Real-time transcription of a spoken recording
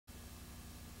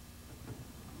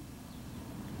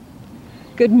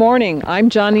Good morning. I'm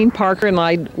Johnine Parker, and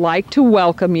I'd like to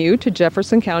welcome you to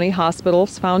Jefferson County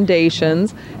Hospital's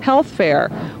Foundation's Health Fair.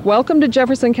 Welcome to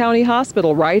Jefferson County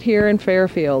Hospital right here in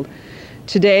Fairfield.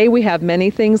 Today we have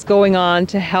many things going on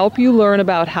to help you learn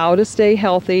about how to stay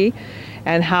healthy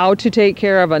and how to take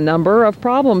care of a number of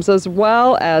problems, as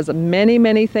well as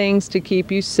many things to keep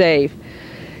you safe.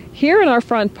 Here in our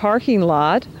front parking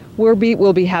lot, we'll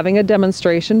be having a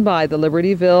demonstration by the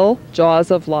Libertyville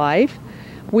Jaws of Life.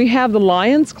 We have the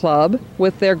Lions Club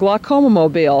with their glaucoma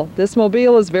mobile. This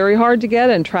mobile is very hard to get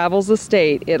and travels the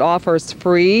state. It offers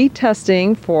free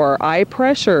testing for eye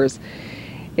pressures.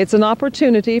 It's an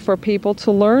opportunity for people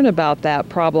to learn about that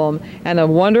problem and a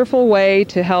wonderful way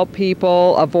to help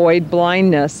people avoid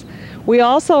blindness. We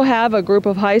also have a group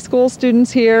of high school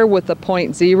students here with the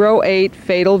 .08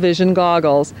 fatal vision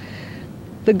goggles.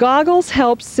 The goggles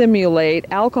help simulate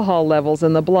alcohol levels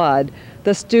in the blood.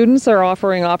 The students are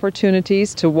offering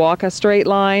opportunities to walk a straight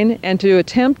line and to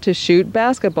attempt to shoot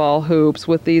basketball hoops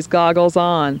with these goggles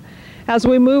on. As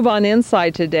we move on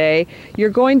inside today,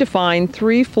 you're going to find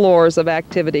 3 floors of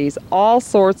activities, all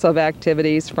sorts of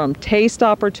activities, from taste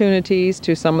opportunities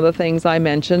to some of the things I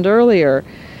mentioned earlier.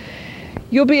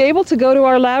 You'll be able to go to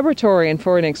our laboratory and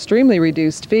for an extremely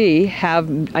reduced fee have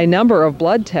a number of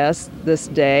blood tests this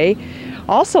day.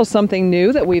 Also, something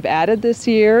new that we've added this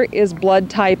year is blood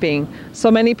typing. So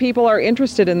many people are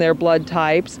interested in their blood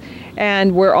types,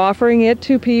 and we're offering it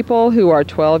to people who are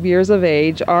 12 years of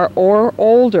age or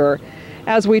older.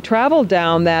 As we travel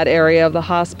down that area of the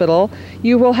hospital,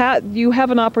 you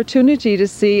have an opportunity to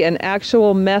see an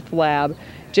actual meth lab.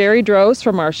 Jerry Droz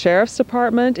from our Sheriff's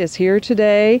Department is here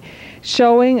today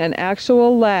showing an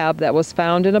actual lab that was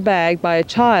found in a bag by a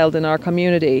child in our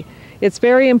community. It's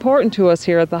very important to us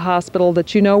here at the hospital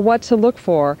that you know what to look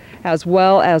for, as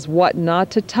well as what not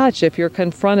to touch if you're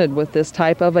confronted with this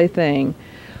type of a thing.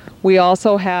 We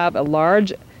also have a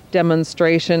large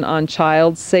demonstration on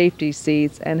child safety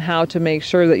seats and how to make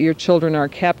sure that your children are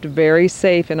kept very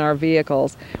safe in our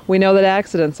vehicles. We know that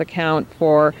accidents account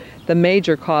for the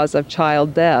major cause of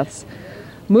child deaths.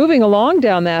 Moving along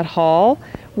down that hall,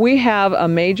 we have a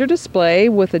major display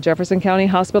with the Jefferson County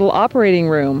Hospital operating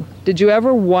room. Did you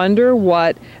ever wonder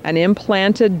what an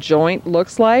implanted joint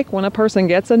looks like when a person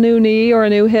gets a new knee or a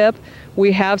new hip?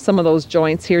 We have some of those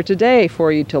joints here today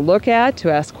for you to look at, to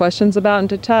ask questions about, and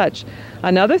to touch.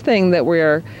 Another thing that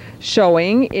we're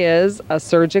showing is a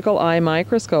surgical eye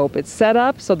microscope. It's set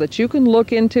up so that you can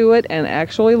look into it and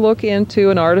actually look into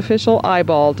an artificial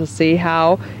eyeball to see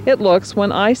how it looks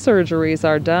when eye surgeries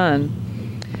are done.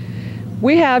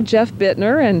 We have Jeff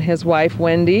Bittner and his wife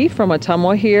Wendy from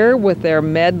Ottumwa here with their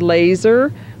Med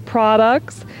Laser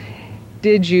products.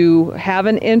 Did you have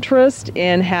an interest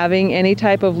in having any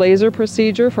type of laser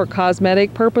procedure for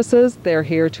cosmetic purposes? They're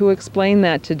here to explain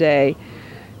that today.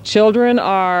 Children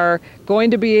are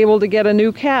going to be able to get a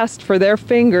new cast for their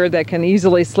finger that can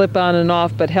easily slip on and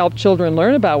off, but help children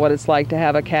learn about what it's like to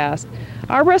have a cast.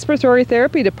 Our respiratory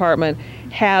therapy department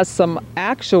has some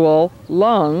actual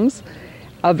lungs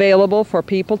available for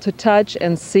people to touch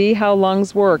and see how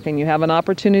lungs work, and you have an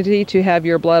opportunity to have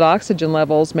your blood oxygen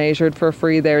levels measured for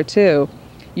free there too.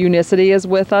 Unicity is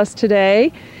with us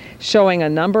today, showing a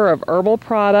number of herbal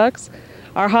products.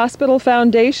 Our hospital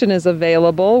foundation is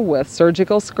available with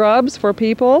surgical scrubs for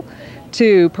people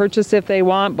to purchase if they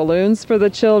want, balloons for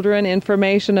the children,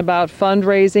 information about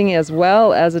fundraising, as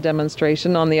well as a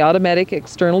demonstration on the automatic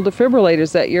external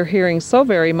defibrillators that you're hearing so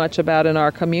very much about in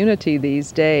our community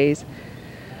these days.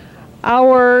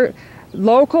 Our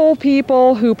local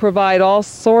people who provide all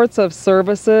sorts of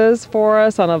services for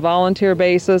us on a volunteer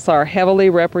basis are heavily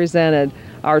represented.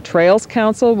 Our Trails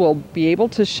Council will be able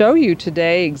to show you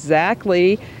today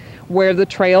exactly where the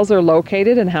trails are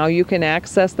located and how you can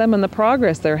access them and the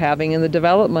progress they're having in the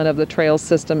development of the trails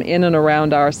system in and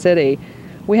around our city.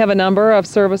 We have a number of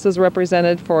services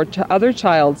represented for other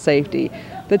child safety.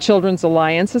 The Children's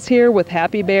Alliance is here with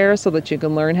Happy Bear so that you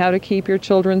can learn how to keep your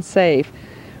children safe.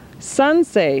 Sun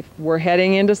Safe, we're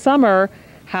heading into summer.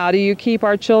 How do you keep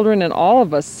our children and all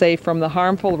of us safe from the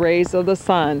harmful rays of the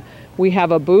sun? We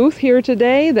have a booth here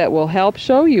today that will help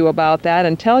show you about that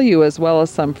and tell you, as well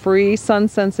as some free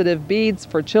sun-sensitive beads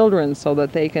for children so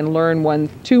that they can learn when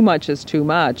too much is too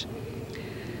much.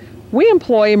 We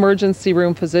employ emergency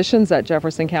room physicians at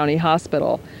Jefferson County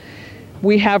Hospital.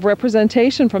 We have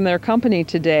representation from their company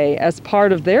today. As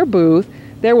part of their booth,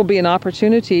 there will be an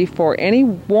opportunity for any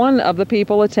one of the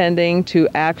people attending to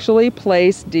actually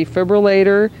place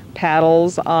defibrillator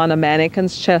paddles on a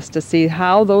mannequin's chest to see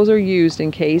how those are used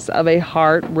in case of a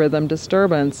heart rhythm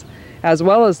disturbance, as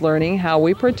well as learning how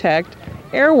we protect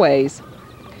airways.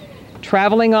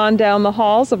 Traveling on down the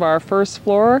halls of our first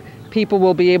floor, people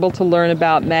will be able to learn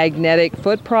about magnetic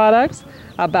foot products,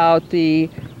 about the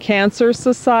Cancer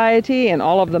Society and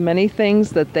all of the many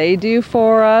things that they do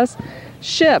for us.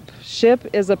 SHIP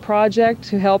is a project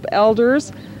to help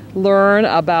elders learn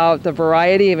about the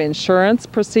variety of insurance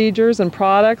procedures and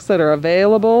products that are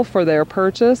available for their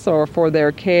purchase or for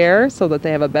their care so that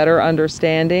they have a better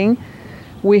understanding.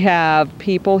 We have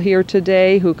people here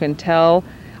today who can tell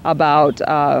about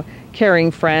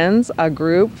Caring Friends, a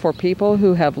group for people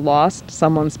who have lost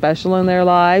someone special in their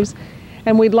lives.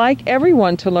 And we'd like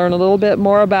everyone to learn a little bit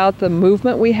more about the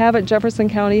movement we have at Jefferson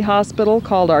County Hospital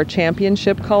called our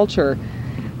Championship Culture.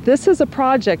 This is a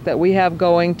project that we have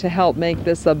going to help make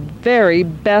this the very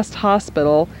best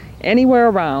hospital anywhere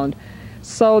around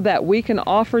so that we can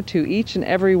offer to each and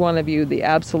every one of you the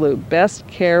absolute best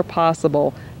care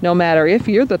possible, no matter if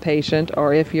you're the patient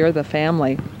or if you're the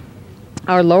family.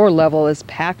 Our lower level is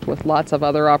packed with lots of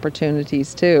other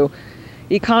opportunities too.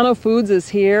 Econo Foods is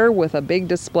here with a big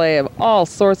display of all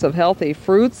sorts of healthy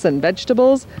fruits and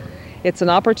vegetables. It's an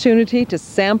opportunity to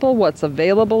sample what's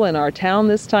available in our town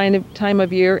this time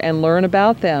of year and learn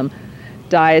about them.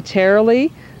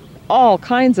 Dietarily, all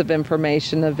kinds of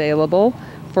information available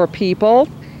for people.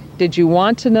 Did you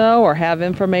want to know or have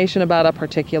information about a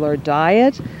particular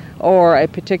diet or a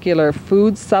particular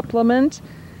food supplement?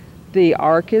 The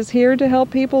ARC is here to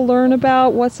help people learn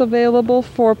about what's available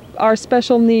for our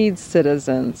special needs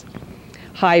citizens.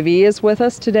 Hy-Vee is with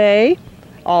us today,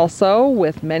 also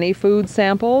with many food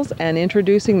samples and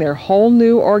introducing their whole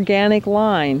new organic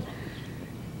line.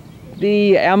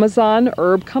 The Amazon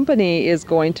Herb Company is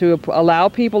going to allow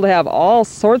people to have all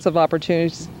sorts of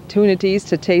opportunities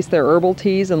to taste their herbal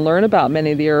teas and learn about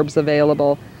many of the herbs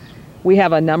available. We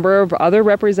have a number of other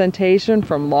representation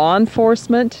from law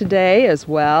enforcement today as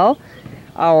well.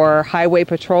 Our highway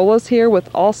patrol is here with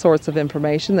all sorts of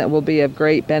information that will be of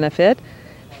great benefit.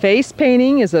 Face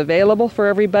painting is available for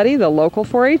everybody. The local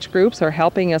 4-H groups are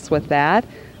helping us with that.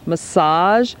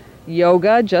 Massage,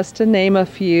 yoga, just to name a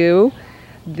few.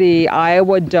 The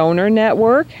Iowa Donor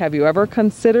Network. Have you ever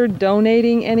considered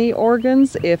donating any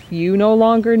organs if you no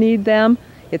longer need them?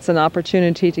 It's an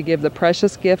opportunity to give the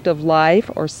precious gift of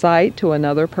life or sight to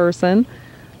another person.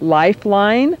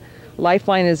 Lifeline.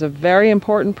 Lifeline is a very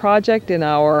important project in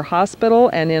our hospital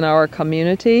and in our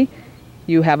community.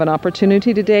 You have an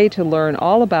opportunity today to learn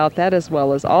all about that as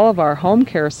well as all of our home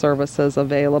care services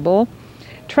available.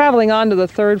 Traveling on to the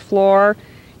 3rd floor,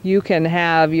 you can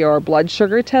have your blood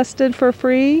sugar tested for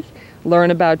free,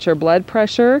 learn about your blood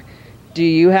pressure. Do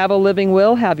you have a living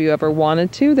will? Have you ever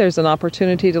wanted to? There's an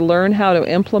opportunity to learn how to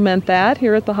implement that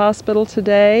here at the hospital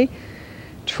today.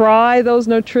 Try those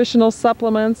nutritional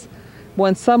supplements.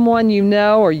 When someone you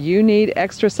know or you need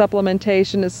extra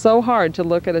supplementation, it's so hard to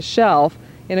look at a shelf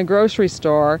in a grocery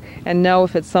store and know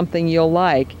if it's something you'll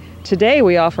like. Today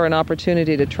we offer an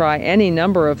opportunity to try any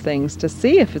number of things to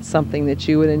see if it's something that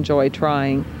you would enjoy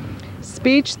trying.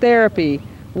 Speech therapy,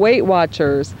 Weight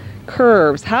Watchers,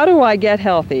 curves. How do I get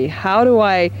healthy? How do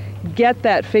I get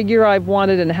that figure I've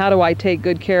wanted, and how do I take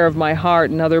good care of my heart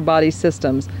and other body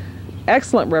systems?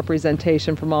 Excellent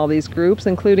representation from all these groups,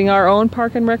 including our own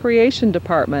Park and Recreation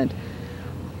Department.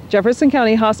 Jefferson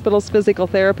County Hospital's Physical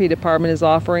Therapy Department is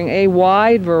offering a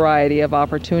wide variety of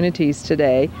opportunities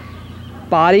today.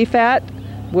 Body fat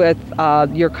with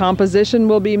your composition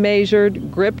will be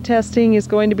measured. Grip testing is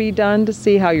going to be done to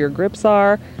see how your grips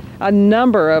are. A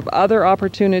number of other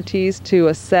opportunities to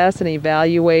assess and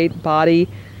evaluate body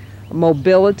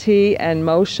mobility and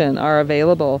motion are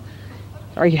available.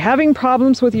 Are you having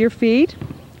problems with your feet?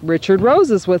 Richard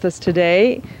Rose is with us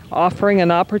today, offering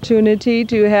an opportunity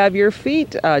to have your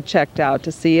feet checked out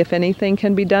to see if anything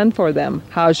can be done for them.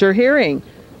 How's your hearing?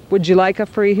 Would you like a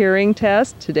free hearing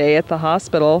test? Today at the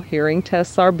hospital, hearing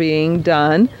tests are being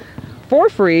done for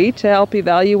free to help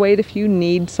evaluate if you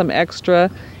need some extra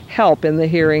help in the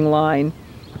hearing line.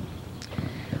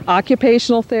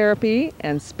 Occupational therapy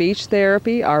and speech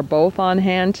therapy are both on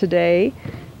hand today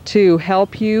to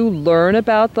help you learn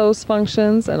about those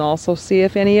functions and also see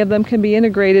if any of them can be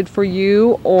integrated for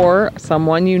you or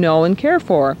someone you know and care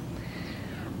for.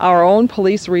 Our own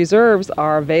police reserves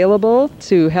are available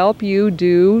to help you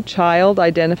do child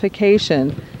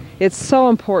identification. It's so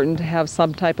important to have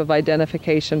some type of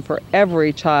identification for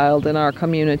every child in our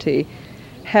community.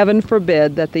 Heaven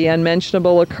forbid that the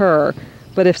unmentionable occur,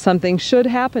 but if something should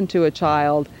happen to a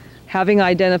child, having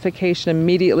identification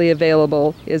immediately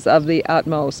available is of the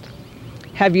utmost.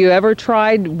 Have you ever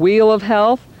tried Wheel of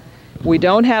Health? We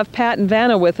don't have Pat and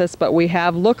Vanna with us, but we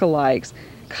have lookalikes.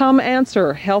 Come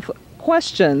answer health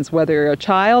questions, whether you're a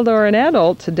child or an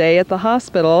adult, today at the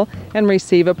hospital and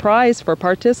receive a prize for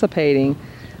participating.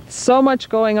 So much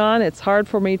going on, it's hard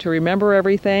for me to remember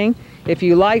everything. If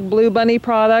you like Blue Bunny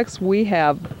products, we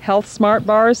have Health Smart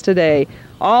bars today,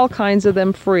 all kinds of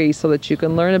them free so that you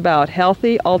can learn about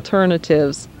healthy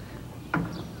alternatives.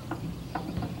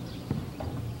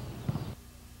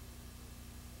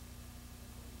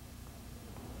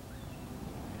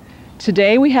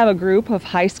 Today we have a group of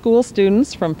high school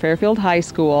students from Fairfield High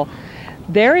School.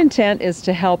 Their intent is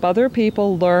to help other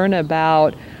people learn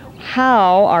about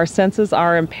how our senses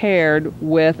are impaired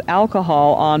with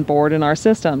alcohol on board in our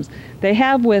systems. They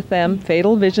have with them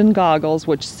fatal vision goggles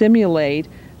which simulate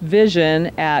vision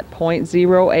at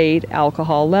 0.08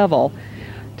 alcohol level.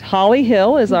 Holly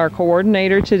Hill is our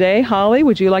coordinator today. Holly,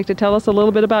 would you like to tell us a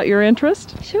little bit about your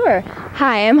interest? Sure.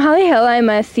 Hi, I'm Holly Hill. I'm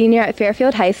a senior at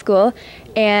Fairfield High School,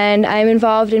 and I'm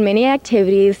involved in many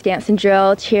activities: dance and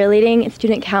drill, cheerleading,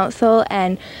 student council,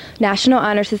 and National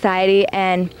Honor Society.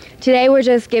 And today we're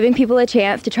just giving people a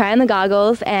chance to try on the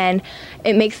goggles, and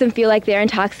it makes them feel like they're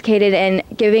intoxicated, and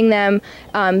giving them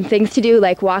things to do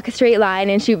like walk a straight line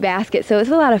and shoot baskets. So it's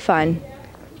a lot of fun.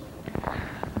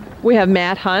 We have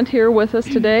Matt Hunt here with us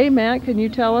today. Matt, can you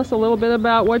tell us a little bit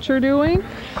about what you're doing?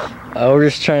 We're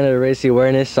just trying to raise the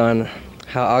awareness on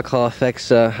how alcohol affects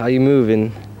how you move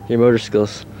and your motor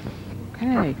skills.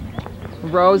 Okay.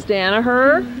 Rose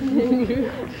Danaher.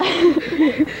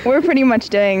 We're pretty much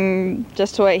doing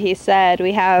just what he said.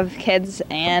 We have kids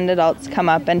and adults come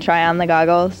up and try on the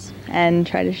goggles and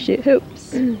try to shoot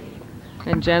hoops.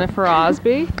 And Jennifer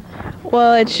Osby.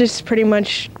 Well, it's just pretty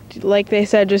much, like they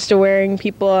said, just awareing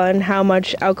people on how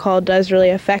much alcohol does really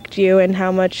affect you and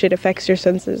how much it affects your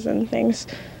senses and things.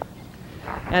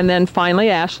 And then finally,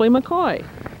 Ashley McCoy.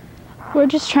 We're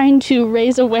just trying to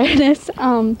raise awareness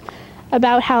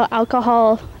about how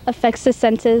alcohol affects the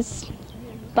senses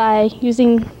by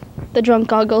using the drunk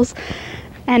goggles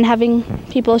and having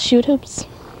people shoot hoops.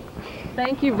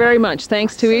 Thank you very much.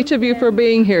 Thanks to each of you for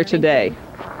being here today.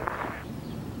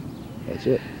 That's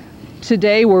it.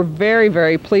 Today we're very,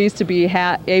 very pleased to be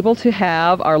able to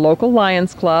have our local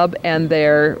Lions Club and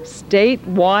their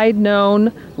statewide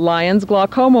known Lions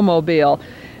Glaucoma Mobile.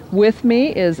 With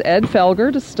me is Ed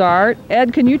Felger to start.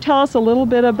 Ed, can you tell us a little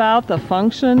bit about the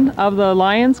function of the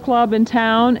Lions Club in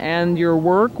town and your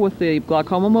work with the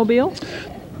Glaucoma Mobile?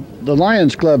 The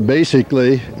Lions Club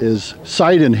basically is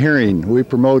sight and hearing. We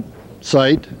promote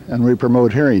sight and we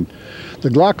promote hearing. The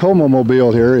Glaucoma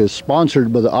Mobile here is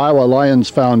sponsored by the Iowa Lions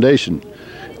Foundation,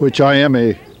 which I am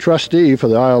a trustee for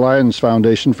the Iowa Lions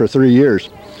Foundation for 3 years.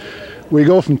 We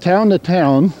go from town to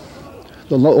town.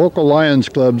 The local Lions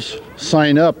clubs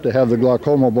sign up to have the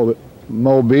Glaucoma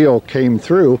Mobile came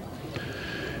through,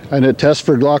 and it tests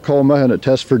for glaucoma and it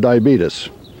tests for diabetes.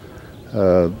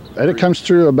 And it comes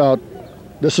through about,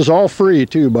 this is all free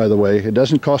too, by the way. It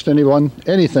doesn't cost anyone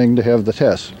anything to have the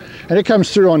test. And it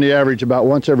comes through on the average about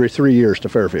once every 3 years to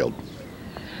Fairfield.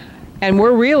 And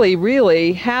we're really,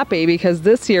 really happy because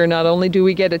this year not only do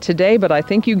we get it today, but I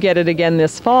think you get it again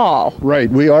this fall. Right,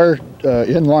 we are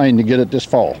in line to get it this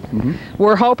fall. Mm-hmm.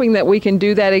 We're hoping that we can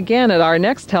do that again at our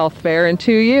next health fair in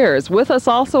 2 years. With us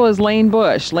also is Lane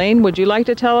Bush. Lane, would you like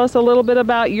to tell us a little bit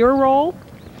about your role?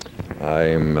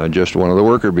 I'm just one of the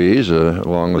worker bees,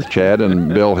 along with Chad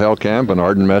and Bill Hellkamp and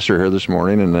Arden Messer here this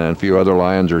morning, and a few other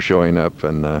Lions are showing up.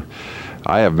 And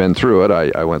I have been through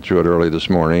it. I went through it early this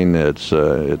morning. It's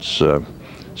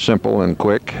simple and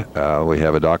quick. We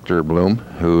have a Dr. Bloom,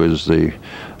 who is the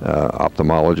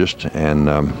ophthalmologist, and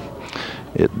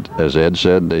as Ed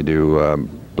said, they do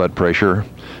blood pressure,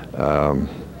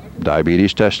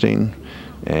 diabetes testing,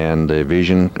 and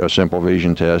a simple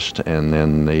vision test, and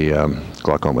then the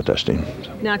glaucoma testing.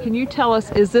 Now, can you tell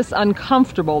us, is this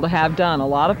uncomfortable to have done? A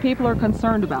lot of people are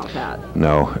concerned about that.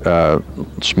 No,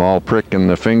 small prick in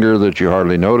the finger that you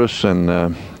hardly notice,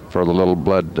 and for the little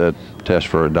blood test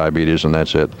for diabetes, and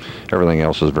that's it. Everything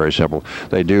else is very simple.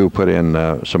 They do put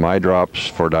in some eye drops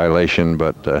for dilation,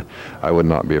 but I would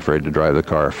not be afraid to drive the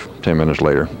car 10 minutes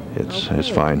later. It's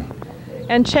fine.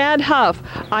 And Chad Huff,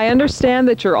 I understand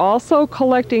that you're also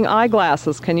collecting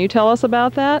eyeglasses. Can you tell us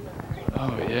about that?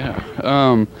 Oh,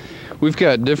 yeah. We've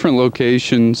got different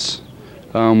locations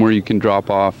where you can drop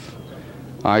off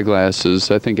eyeglasses.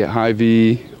 I think at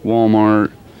Hy-Vee,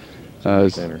 Walmart,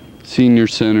 Senior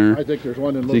Center. I think there's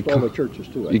one in most all the churches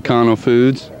too. Econo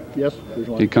Foods. Yes, there's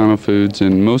one. Econo Foods,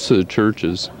 and most of the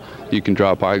churches you can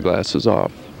drop eyeglasses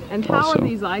off. And how are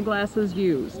these eyeglasses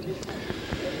used?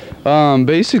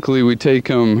 Basically, we take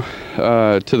them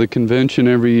to the convention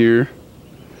every year,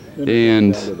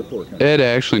 and Ed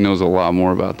actually knows a lot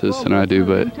more about this than I do,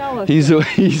 but he's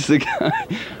the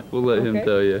guy. We'll let him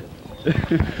tell you.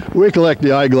 We collect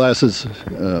the eyeglasses.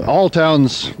 All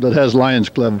towns that has Lions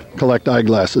Club collect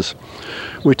eyeglasses.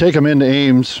 We take them into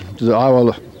Ames, to the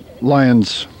Iowa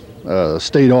Lions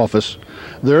state office.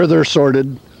 There they're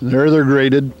sorted, there they're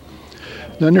graded.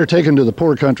 Then they're taken to the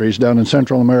poor countries down in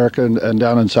Central America and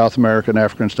down in South America and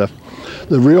Africa and stuff.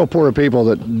 The real poor people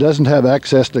that doesn't have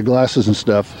access to glasses and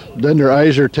stuff, then their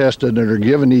eyes are tested and are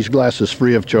given these glasses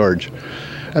free of charge.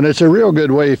 And it's a real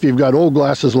good way if you've got old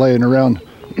glasses laying around,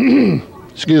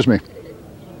 excuse me,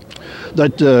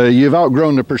 that you've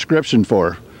outgrown the prescription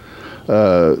for.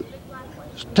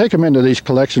 Take them into these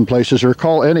collection places or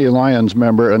call any Lions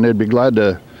member and they'd be glad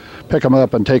to pick them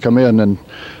up and take them in. And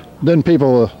then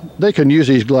people, they can use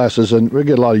these glasses and we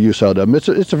get a lot of use out of them.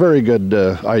 It's a very good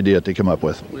idea to come up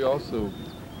with. We also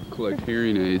collect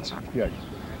hearing aids. Yeah.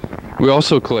 We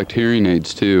also collect hearing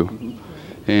aids too.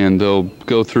 And they'll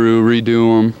go through,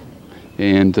 redo them,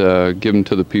 and give them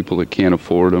to the people that can't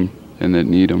afford them and that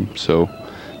need them. So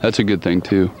that's a good thing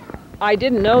too. I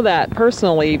didn't know that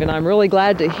personally even. I'm really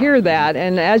glad to hear that.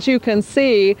 And as you can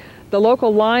see, the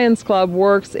local Lions Club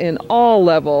works in all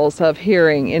levels of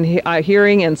hearing, in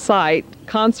hearing and sight,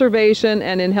 conservation,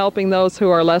 and in helping those who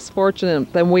are less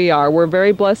fortunate than we are. We're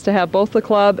very blessed to have both the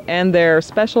club and their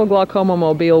special glaucoma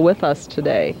mobile with us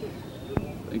today.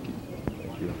 Thank you.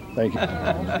 Thank you.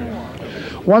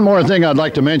 One more thing I'd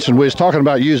like to mention. We was talking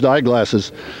about used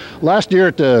eyeglasses. Last year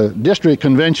at the district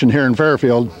convention here in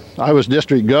Fairfield, I was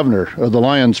district governor of the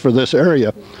Lions for this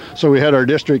area. So we had our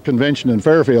district convention in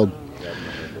Fairfield.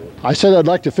 I said I'd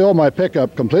like to fill my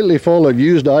pickup completely full of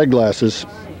used eyeglasses,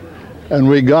 and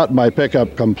we got my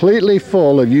pickup completely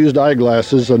full of used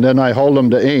eyeglasses, and then I hauled them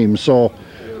to Ames. So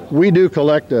we do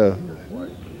collect a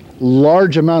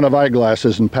large amount of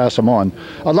eyeglasses and pass them on.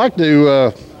 I'd like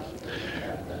to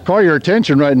call your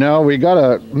attention right now. We got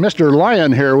a Mr.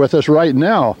 Lion here with us right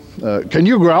now. Can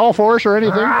you growl for us or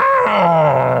anything?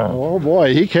 Oh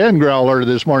boy, he can growl early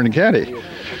this morning, can't he?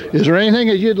 Is there anything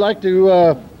that you'd like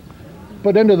to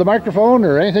put into the microphone,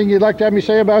 or anything you'd like to have me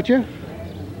say about you?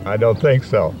 I don't think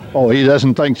so. Oh, he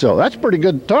doesn't think so. That's pretty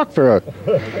good talk for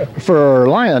a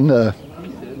lion. You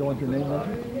don't want your name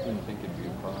mentioned?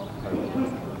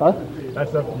 Huh?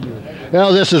 That's up to you.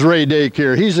 Well, this is Ray Dake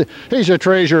here. He's a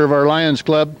treasurer of our Lions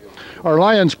Club. Our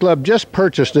Lions Club just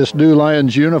purchased this new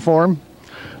Lions uniform.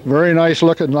 Very nice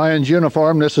looking Lions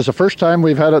uniform. This is the first time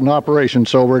we've had it in operation,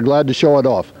 so we're glad to show it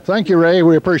off. Thank you, Ray.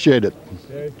 We appreciate it.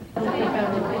 Okay.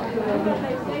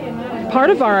 Part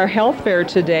of our health fair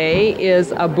today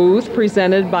is a booth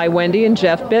presented by Wendy and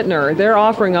Jeff Bittner. They're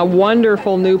offering a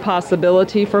wonderful new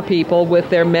possibility for people with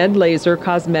their med laser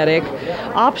cosmetic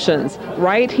options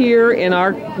right here in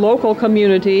our local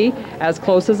community as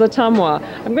close as Ottumwa.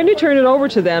 I'm going to turn it over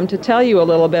to them to tell you a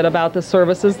little bit about the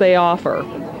services they offer.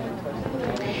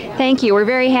 Thank you. We're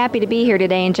very happy to be here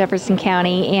today in Jefferson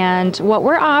County, and what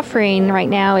we're offering right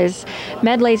now is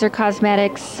Med Laser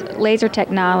Cosmetics laser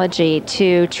technology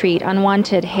to treat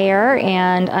unwanted hair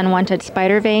and unwanted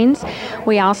spider veins.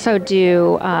 We also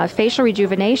do facial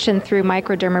rejuvenation through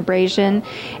microdermabrasion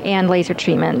and laser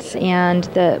treatments, and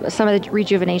some of the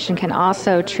rejuvenation can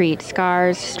also treat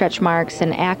scars, stretch marks,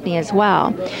 and acne as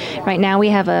well. Right now we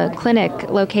have a clinic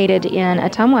located in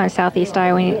Ottumwa, Southeast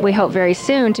Iowa. We hope very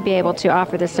soon to be able to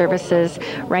offer this services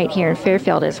right here in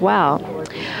Fairfield as well.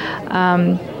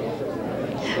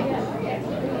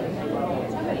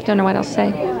 Don't know what else to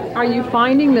say. Are you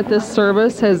finding that this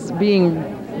service is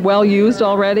being well used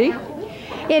already?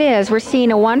 It is. We're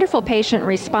seeing a wonderful patient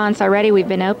response already. We've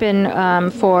been open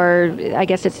for, I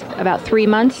guess it's about 3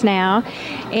 months now,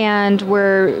 and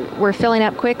we're filling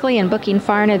up quickly and booking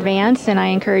far in advance, and I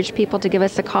encourage people to give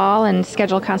us a call and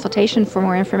schedule a consultation for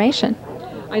more information.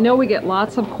 I know we get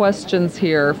lots of questions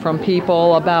here from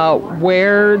people about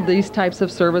where these types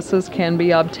of services can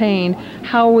be obtained.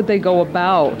 How would they go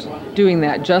about doing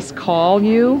that? Just call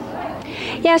you?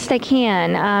 Yes, they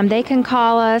can. They can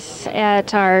call us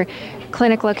at our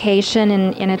clinic location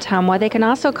in Ottumwa. They can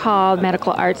also call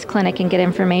Medical Arts Clinic and get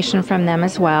information from them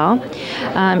as well.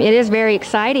 It is very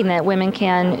exciting that women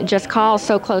can just call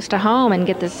so close to home and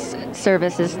get these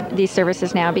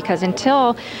services now, because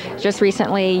until just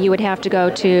recently you would have to go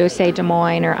to, say, Des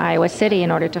Moines or Iowa City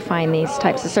in order to find these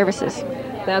types of services.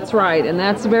 That's right, and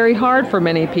that's very hard for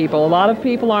many people. A lot of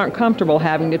people aren't comfortable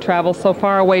having to travel so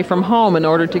far away from home in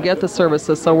order to get the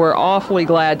services, so we're awfully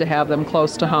glad to have them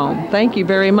close to home. Thank you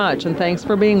very much, and thanks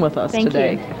for being with us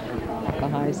today. The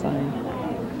high sign.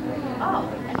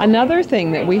 Another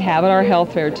thing that we have at our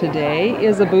health fair today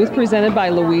is a booth presented by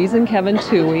Louise and Kevin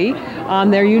Toohey on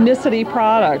their Unicity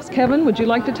products. Kevin, would you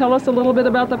like to tell us a little bit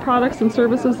about the products and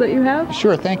services that you have?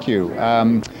 Sure, thank you.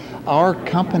 Our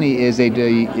company is the.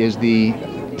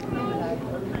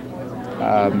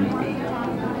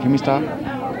 Can we stop?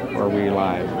 Or are we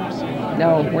live?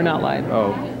 No, we're not live.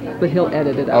 Oh. But he'll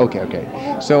edit it out.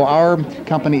 Okay. So our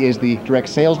company is the direct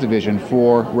sales division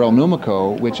for Royal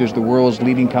Numico, which is the world's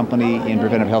leading company in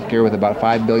preventive healthcare with about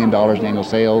 $5 billion in annual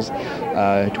sales,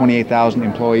 28,000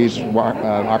 employees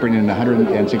operating in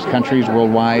 106 countries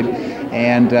worldwide.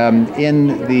 And in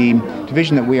the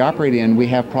division that we operate in, we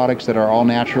have products that are all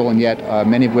natural, and yet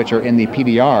many of which are in the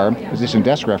PDR, physician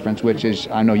desk reference, which is,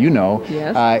 I know you know,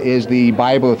 yes. Is the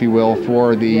Bible, if you will,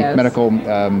 for the yes. medical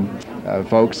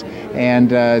folks. And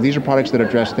these are products that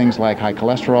address things like high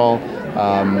cholesterol,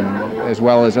 as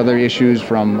well as other issues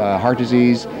from heart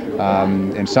disease,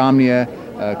 insomnia,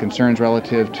 concerns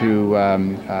relative to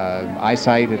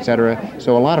eyesight, etc.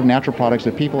 So a lot of natural products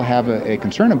that people have a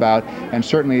concern about, and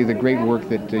certainly the great work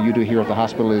that you do here at the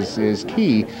hospital is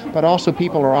key, but also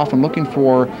people are often looking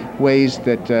for ways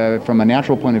that from a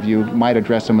natural point of view might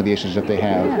address some of the issues that they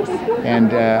have. Yes.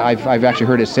 And I've actually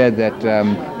heard it said that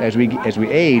as we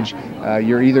age,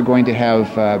 you're either going to have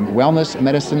wellness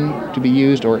medicine to be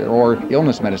used or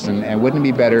illness medicine, and wouldn't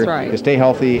it be better to stay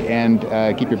healthy and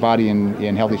keep your body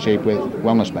in healthy shape with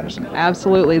wellness medicine?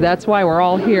 Absolutely. That's why we're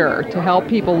all here, to help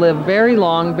people live very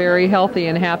long, very healthy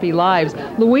and happy lives.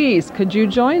 Louise, could you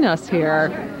join us here?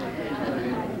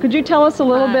 Could you tell us a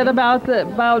little bit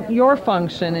about your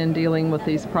function in dealing with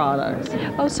these products?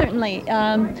 Oh, certainly.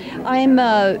 I'm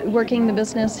working the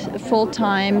business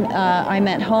full-time. I'm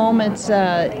at home. It's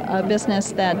a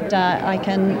business that I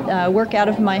can work out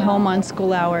of my home on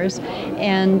school hours.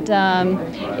 And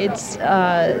it's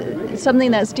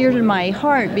something that's dear to my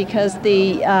heart because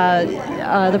the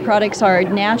products are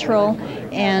natural,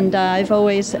 and I've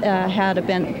always had a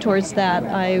bent towards that.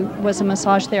 I was a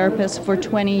massage therapist for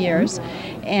 20 years,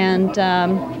 and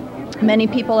many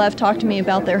people have talked to me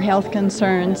about their health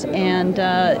concerns, and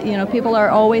people are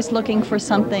always looking for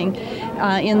something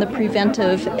in the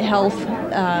preventive health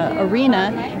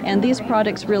arena, and these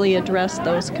products really address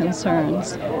those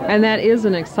concerns. And that is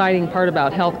an exciting part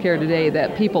about healthcare today,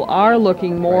 that people are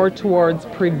looking more towards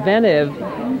preventive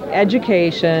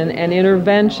education and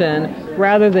intervention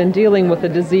rather than dealing with a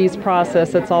disease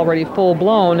process that's already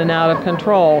full-blown and out of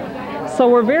control. So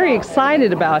we're very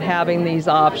excited about having these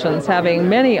options, having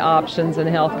many options in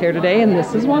healthcare today, and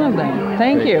this is one of them.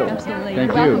 Thank you. Absolutely.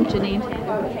 Thank You're you. welcome, Janine.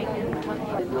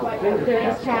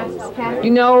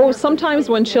 You know, sometimes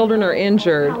when children are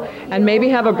injured and maybe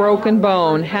have a broken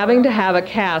bone, having to have a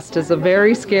cast is a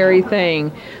very scary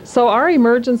thing. So our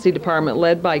emergency department,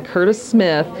 led by Curtis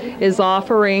Smith, is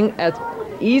offering a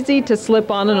easy to slip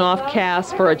on and off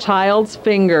cast for a child's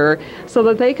finger so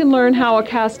that they can learn how a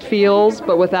cast feels,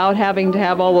 but without having to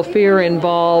have all the fear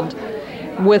involved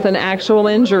with an actual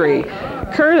injury.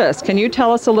 Curtis, can you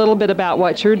tell us a little bit about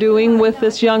what you're doing with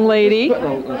this young lady?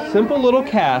 A simple little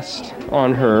cast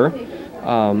on her,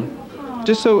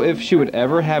 just so if she would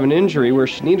ever have an injury where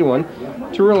she needed one,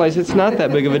 to realize it's not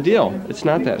that big of a deal. It's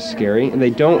not that scary, and they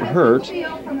don't hurt,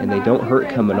 and they don't hurt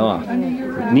coming off.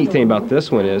 The neat thing about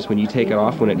this one is when you take it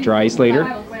off, when it dries later,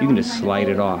 you can just slide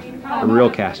it off. A real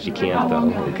cast you can't,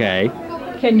 though, okay?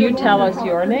 Can you tell us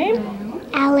your name?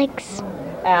 Alex.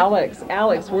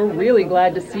 Alex, we're really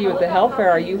glad to see you at the health fair.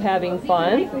 Are you having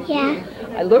fun? Yeah.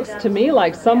 It looks to me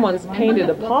like someone's painted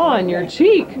a paw on your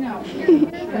cheek.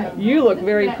 You look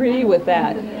very pretty with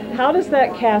that. How does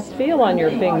that cast feel on your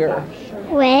finger?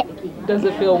 Wet. Does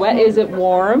it feel wet? Is it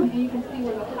warm?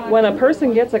 When a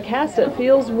person gets a cast, it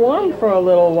feels warm for a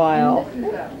little while.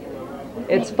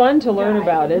 It's fun to learn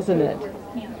about, isn't it?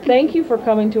 Thank you for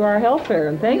coming to our health fair,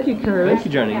 and thank you, Curtis. Thank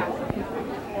you, Johnny.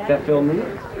 Is that filming?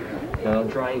 Now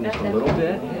drying just a little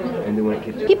bit, and then when it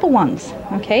gets... People lungs,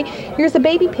 okay? Here's a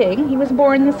baby pig. He was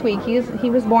born this week. He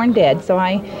was born dead, so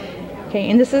okay,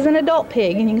 and this is an adult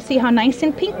pig, and you can see how nice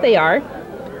and pink they are.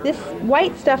 This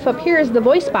white stuff up here is the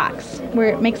voice box, where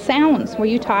it makes sounds, where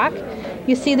you talk.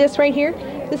 You see this right here?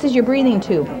 This is your breathing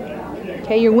tube,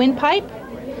 okay, your windpipe.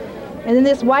 And then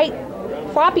this white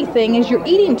floppy thing is your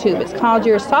eating tube. It's called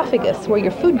your esophagus, where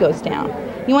your food goes down.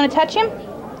 You want to touch him?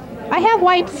 I have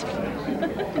wipes.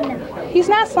 He's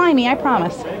not slimy, I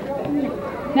promise.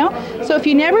 No? So if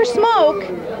you never smoke,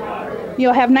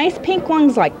 you'll have nice pink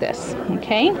lungs like this,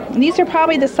 okay? And these are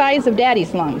probably the size of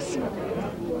Daddy's lungs.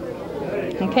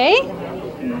 Okay?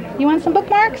 You want some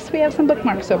bookmarks? We have some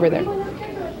bookmarks over there.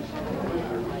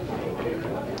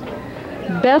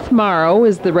 Beth Morrow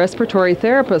is the respiratory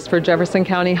therapist for Jefferson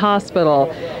County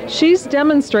Hospital. She's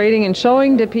demonstrating and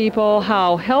showing to people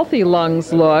how healthy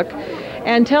lungs look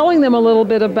and telling them a little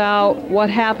bit about what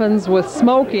happens with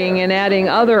smoking and adding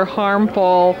other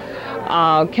harmful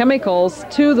chemicals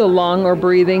to the lung or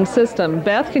breathing system.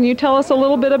 Beth, can you tell us a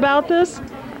little bit about this?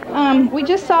 We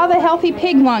just saw the healthy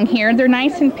pig lung here. They're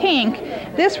nice and pink.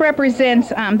 This represents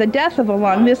the death of a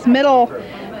lung. This middle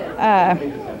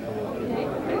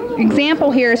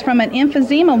example here is from an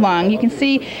emphysema lung. You can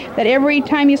see that every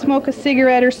time you smoke a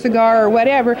cigarette or cigar or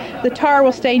whatever, the tar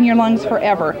will stay in your lungs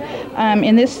forever.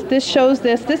 And this shows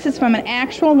this. This is from an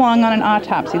actual lung on an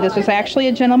autopsy. This was actually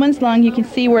a gentleman's lung. You can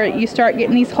see where you start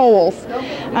getting these holes.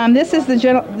 This is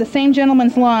the same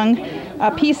gentleman's lung, a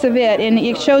piece of it, and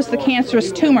it shows the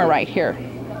cancerous tumor right here.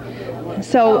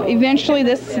 So eventually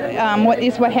this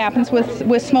is what happens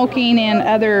with smoking and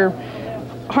other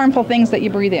harmful things that you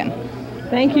breathe in.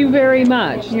 Thank you very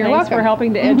much. You're Thanks welcome. for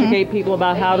helping to educate people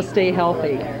about how to stay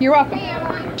healthy. You're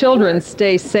welcome. Children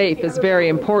stay safe is very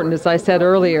important, as I said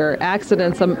earlier.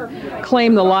 Accidents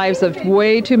claim the lives of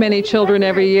way too many children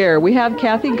every year. We have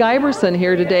Kathy Giberson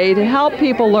here today to help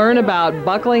people learn about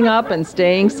buckling up and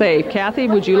staying safe. Kathy,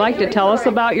 would you like to tell us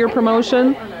about your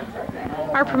promotion?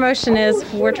 Our promotion is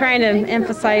we're trying to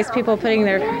emphasize people putting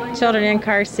their children in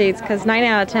car seats because 9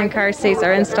 out of 10 car seats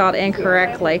are installed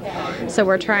incorrectly. So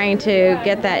we're trying to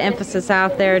get that emphasis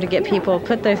out there to get people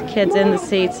put their kids in the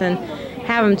seats and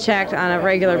have them checked on a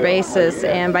regular basis.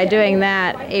 And by doing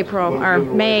that,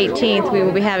 May 18th, we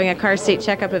will be having a car seat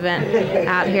checkup event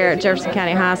out here at Jefferson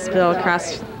County Hospital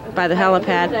across by the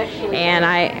helipad, and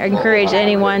I encourage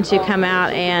anyone to come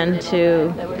out and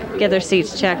to get their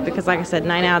seats checked because, like I said,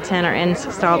 9 out of 10 are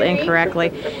installed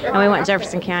incorrectly, and we want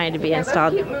Jefferson County to be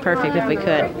installed perfect if we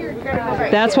could.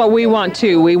 That's what we want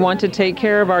too. We want to take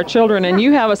care of our children, and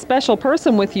you have a special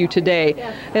person with you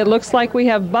today. It looks like we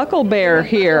have Buckle Bear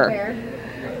here.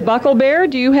 Buckle Bear,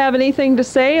 do you have anything to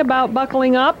say about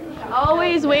buckling up?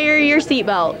 Always wear your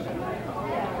seatbelt.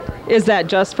 Is that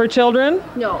just for children?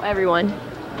 No, everyone.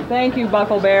 Thank you,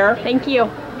 Buckle Bear. Thank you.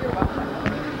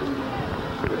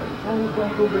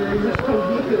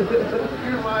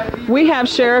 We have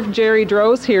Sheriff Jerry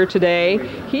Droz here today.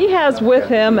 He has with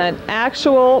him an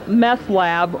actual meth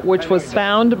lab which was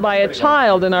found by a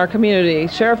child in our community.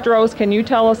 Sheriff Droz, can you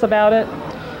tell us about it?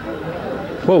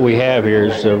 What we have here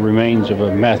is the remains of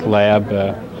a meth lab,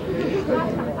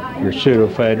 your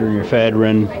pseudoephedrine, your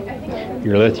ephedrine,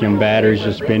 your lithium batteries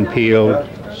that's been peeled,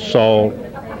 salt.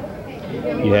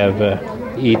 You have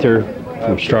ether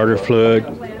from starter fluid.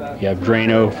 You have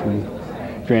Drano from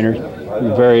drainers.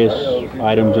 Various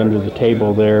items under the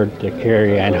table there that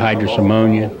carry anhydrous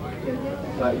ammonia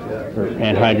or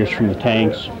anhydrous from the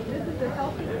tanks.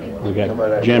 We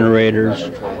got generators,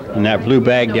 and that blue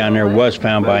bag down there was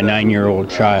found by a 9-year-old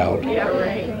child.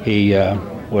 He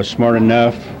was smart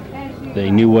enough. They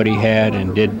knew what he had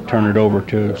and did turn it over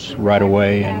to us right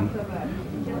away, and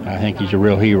I think he's a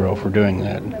real hero for doing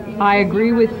that. I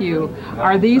agree with you.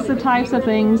 Are these the types of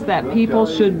things that people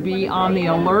should be on the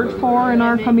alert for in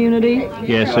our community?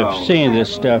 Yes, if you see any of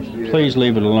this stuff, please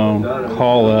leave it alone.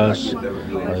 Call us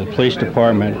or the police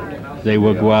department. They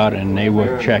will go out and they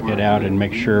will check it out and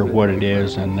make sure what it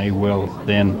is, and they will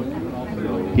then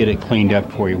get it cleaned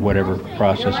up for you, whatever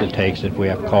process it takes. If we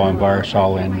have to call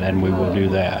Envirosol in, then we will do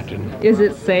that. And is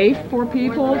it safe for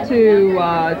people to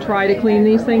try to clean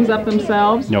these things up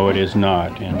themselves? no, it is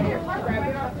not. And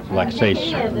like I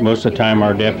say, most of the time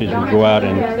our deputies will go out,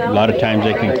 and a lot of times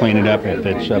they can clean it up. If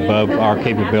it's above our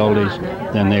capabilities,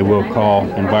 then they will call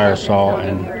Envirosol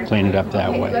and clean it up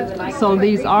that way. So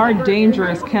these are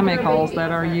dangerous chemicals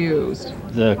that are used?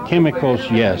 The chemicals,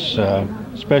 yes,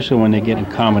 especially when they get in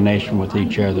combination with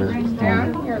each other,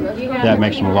 that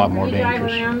makes them a lot more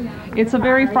dangerous. It's a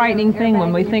very frightening thing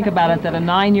when we think about it that a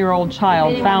 9-year-old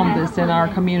child found this in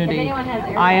our community.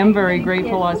 I am very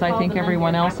grateful, as I think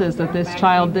everyone else is, that this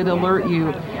child did alert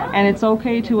you. And it's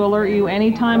okay to alert you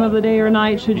any time of the day or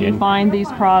night should you find these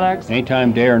products?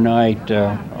 Anytime, day or night,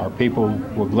 our people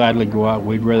will gladly go out.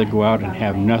 We'd rather go out and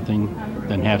have nothing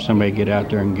than have somebody get out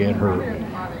there and get hurt,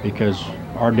 because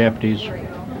our deputies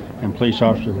and police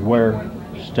officers wear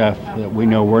stuff that we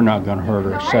know we're not going to hurt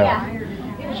ourselves.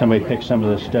 Somebody picks some of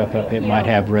this stuff up, it might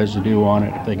have residue on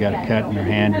it. If they got a cut in their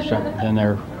hand or something, then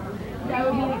they're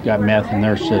got meth in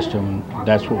their system.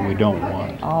 That's what we don't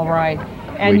want. All right.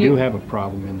 And we do have a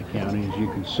problem in the county, as you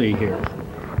can see here.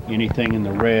 Anything in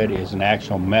the red is an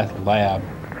actual meth lab,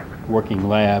 working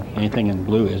lab. Anything in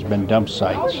blue has been dump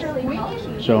sites.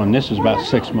 So, and this is about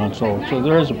 6 months old. So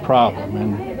there is a problem.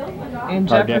 And in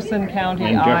Jefferson County,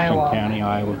 in Jefferson Iowa. County,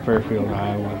 Iowa, Fairfield,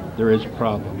 Iowa, there is a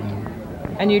problem.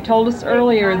 And you told us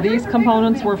earlier these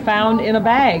components were found in a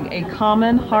bag, a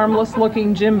common,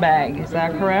 harmless-looking gym bag. Is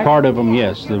that correct? Part of them,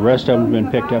 yes. The rest of them have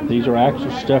been picked up. These are actual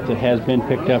stuff that has been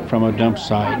picked up from a dump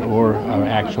site or an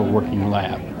actual working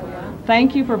lab.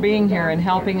 thank you for being here and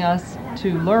helping us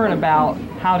to learn about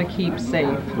how to keep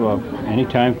safe. Well,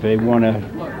 anytime if they want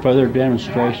a further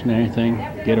demonstration or anything,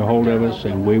 get a hold of us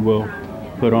and we will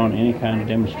put on any kind of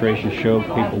demonstration, show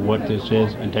people what this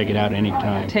is, and take it out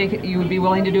anytime. You would be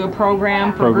willing to do a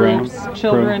program for groups,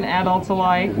 children, adults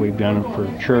alike? We've done it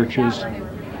for churches,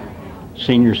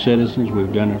 senior citizens,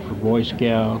 we've done it for Boy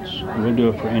Scouts. We'll do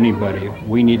it for anybody.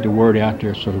 We need the word out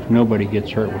there so that nobody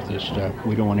gets hurt with this stuff.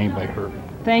 We don't want anybody hurt.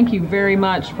 Thank you very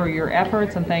much for your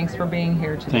efforts and thanks for being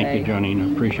here today. Thank you, Johnine.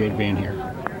 I appreciate being here.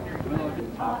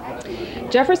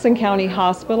 Jefferson County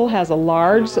Hospital has a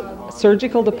large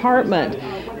surgical department.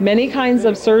 Many kinds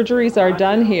of surgeries are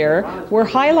done here. We're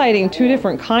highlighting two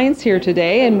different kinds here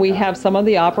today, and we have some of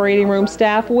the operating room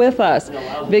staff with us,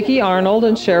 Vicki Arnold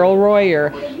and Cheryl Royer.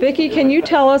 Vicki, can you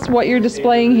tell us what you're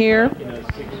displaying here?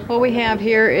 What we have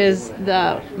here is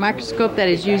the microscope that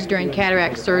is used during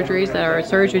cataract surgeries that our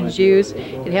surgeons use.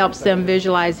 It helps them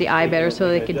visualize the eye better so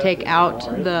they can take out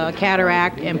the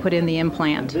cataract and put in the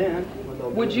implant.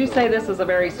 Would you say this is a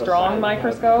very strong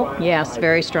microscope? Yes,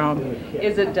 very strong.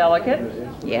 Is it delicate?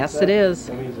 Yes, it is.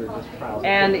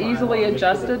 And easily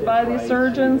adjusted by the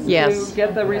surgeons yes. to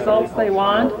get the results they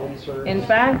want? In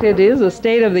fact, it is a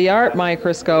state-of-the-art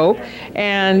microscope,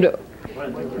 and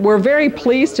we're very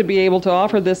pleased to be able to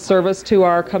offer this service to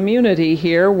our community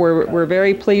here. We're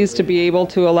very pleased to be able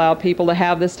to allow people to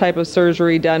have this type of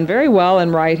surgery done very well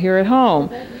and right here at home.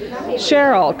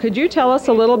 Cheryl, could you tell us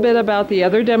a little bit about the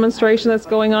other demonstration that's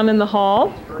going on in the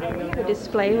hall? A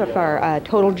display of our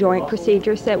total joint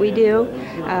procedures that we do.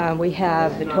 We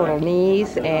have the total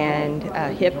knees and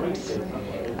hips,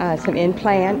 some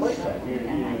implants.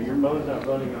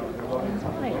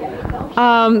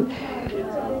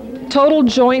 Total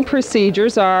joint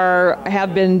procedures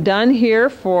have been done here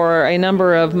for a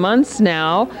number of months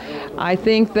now. I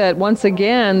think that once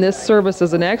again this service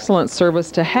is an excellent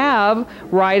service to have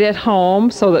right at home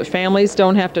so that families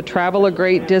don't have to travel a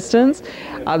great distance.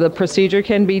 The procedure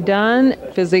can be done,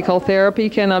 physical therapy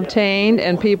can obtain,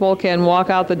 and people can walk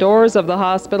out the doors of the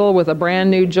hospital with a brand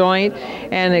new joint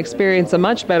and experience a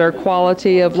much better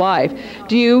quality of life.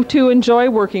 Do you too enjoy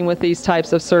working with these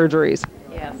types of surgeries?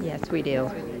 Yes, we do.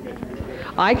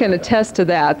 I can attest to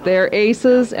that. They're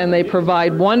aces and they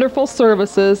provide wonderful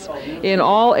services in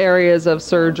all areas of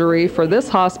surgery for this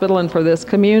hospital and for this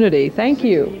community. Thank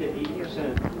you.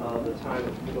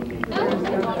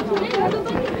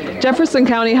 Jefferson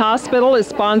County Hospital is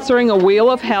sponsoring a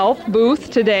Wheel of Health booth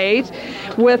today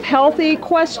with healthy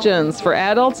questions for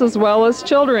adults as well as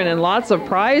children, and lots of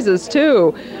prizes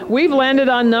too. We've landed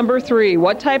on number 3.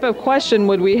 What type of question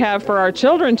would we have for our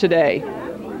children today?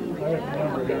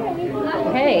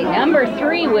 Okay, number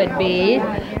 3 would be,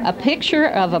 a picture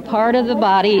of a part of the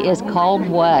body is called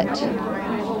what?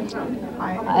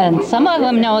 And some of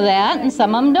them know that, and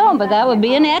some of them don't, but that would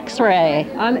be an X-ray.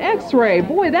 An X-ray.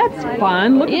 Boy, that's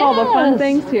fun. Look at all the fun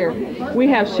things here. We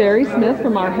have Sherry Smith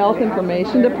from our Health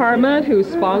Information Department who's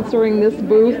sponsoring this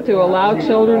booth to allow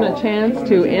children a chance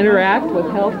to interact with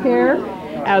healthcare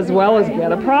as well as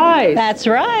get a prize. That's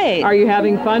right. Are you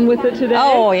having fun with it today?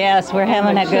 Oh, yes, we're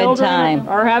having a good time.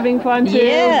 Are having fun too?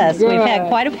 Yes, Good. we've had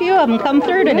quite a few of them come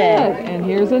through today. Good. And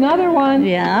here's another one.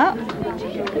 Yeah.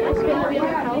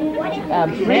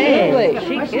 Absolutely.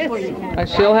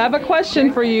 She'll have a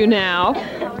question for you now.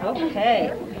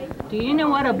 Okay. Do you know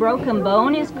what a broken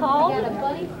bone is called?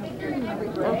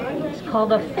 It's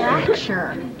called a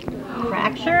fracture.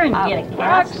 Fracture, and you get a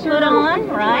cast put on,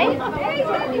 right?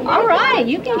 All right,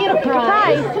 you can get a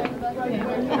prize.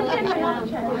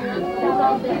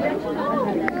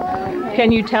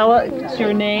 Can you tell us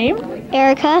your name?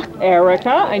 Erica.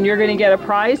 Erica, and you're going to get a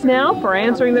prize now for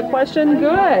answering the question.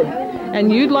 Good.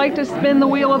 And you'd like to spin the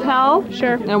Wheel of Health?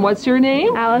 Sure. And what's your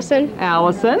name? Allison.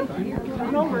 Allison.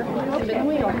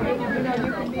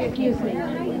 Excuse me.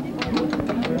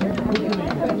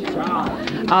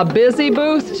 A busy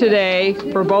booth today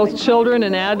for both children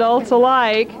and adults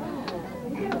alike.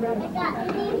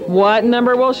 What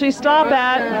number will she stop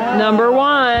at? Number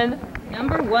 1.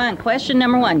 Number 1, question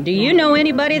number 1. Do you know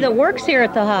anybody that works here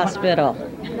at the hospital?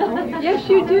 Yes,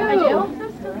 you do. I do.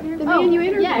 The man you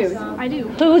interviewed. Yes, I do.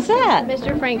 Who's that?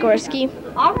 Mr. Frank Gorski.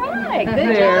 All right, good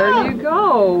There job. you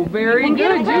go. Very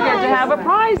good. You get to have a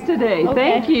prize today. Okay.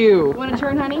 Thank you. You want to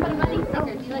turn, honey?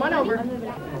 Come on over.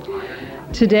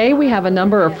 Today we have a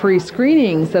number of free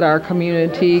screenings that our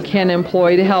community can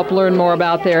employ to help learn more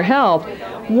about their health.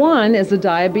 One is a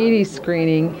diabetes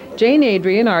screening. Jane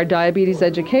Adrian, our diabetes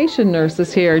education nurse,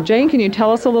 is here. Jane, can you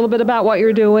tell us a little bit about what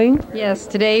you're doing? Yes,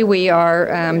 today we are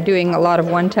doing a lot of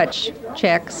one-touch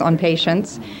checks on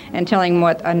patients and telling them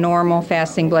what a normal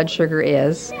fasting blood sugar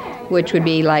is, which would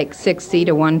be like 60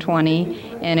 to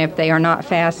 120, and if they are not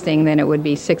fasting, then it would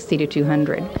be 60 to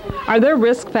 200. Are there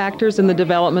risk factors in the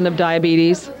development of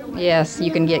diabetes? Yes,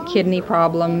 you can get kidney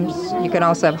problems, you can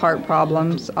also have heart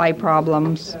problems, eye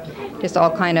problems, just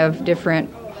all kind of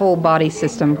different whole body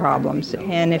system problems.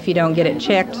 And if you don't get it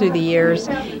checked through the years,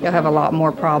 you'll have a lot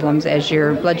more problems as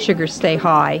your blood sugars stay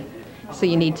high. So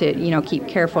you need to, keep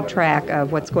careful track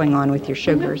of what's going on with your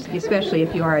sugars, especially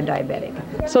if you are a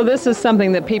diabetic. So this is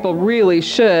something that people really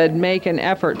should make an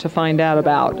effort to find out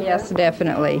about. Yes,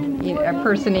 definitely. A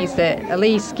person needs to at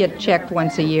least get checked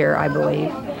once a year, I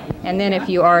believe. And then if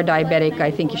you are a diabetic,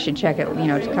 I think you should check it,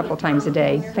 a couple times a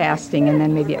day, fasting, and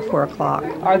then maybe at 4 o'clock.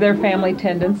 Are there family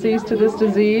tendencies to this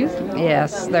disease?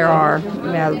 Yes, there are.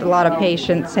 A lot of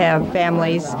patients have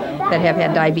families that have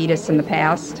had diabetes in the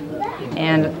past,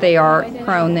 and they are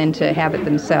prone then to have it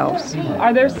themselves.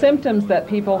 Are there symptoms that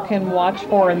people can watch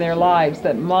for in their lives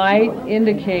that might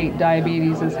indicate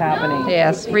diabetes is happening?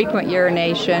 Yes, frequent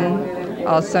urination.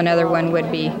 Also another one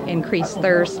would be increased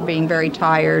thirst, being very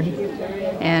tired,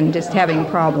 and just having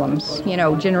problems,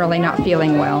 generally not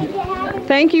feeling well.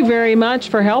 Thank you very much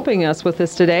for helping us with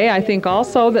this today. I think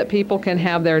also that people can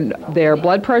have their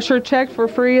blood pressure checked for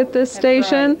free at this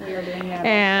station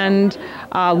and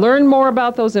learn more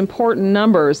about those important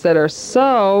numbers that are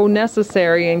so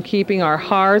necessary in keeping our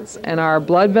hearts and our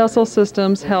blood vessel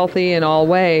systems healthy in all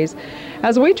ways.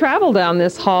 As we travel down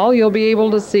this hall, you'll be able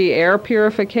to see air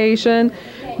purification,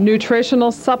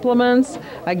 nutritional supplements.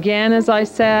 Again, as I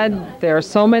said, there are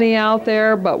so many out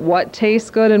there, but what tastes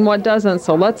good and what doesn't.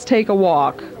 So let's take a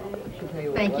walk.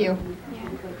 Thank you.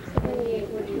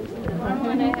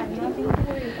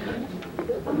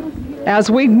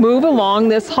 As we move along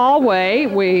this hallway,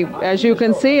 as you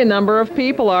can see, a number of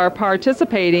people are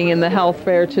participating in the health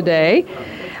fair today.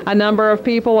 A number of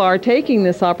people are taking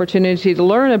this opportunity to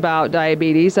learn about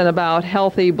diabetes and about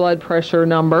healthy blood pressure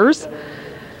numbers.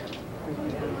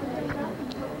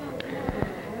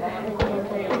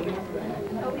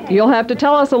 You'll have to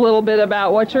tell us a little bit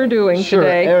about what you're doing today. Sure,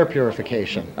 air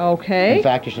purification. Okay. In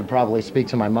fact, you should probably speak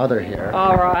to my mother here.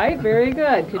 All right, very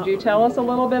good. Could you tell us a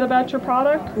little bit about your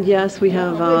product? Yes, we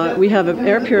have an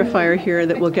air purifier here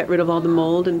that will get rid of all the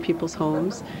mold in people's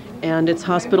homes, and it's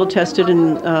hospital tested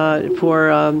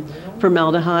for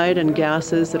formaldehyde and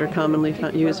gases that are commonly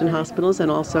used in hospitals, and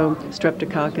also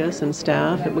streptococcus and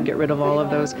staph. It will get rid of all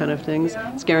of those kind of things.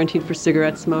 It's guaranteed for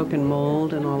cigarette smoke and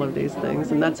mold and all of these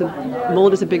things, and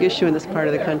mold is a big issue in this part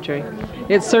of the country.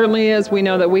 It certainly is. We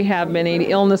know that we have many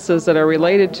illnesses that are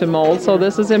related to mold, so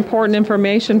this is important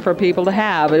information for people to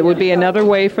have. It would be another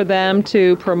way for them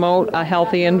to promote a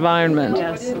healthy environment.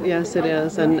 Yes, it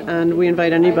is, and we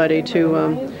invite anybody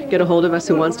to get a hold of us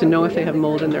who wants to know if they have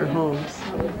mold in their homes.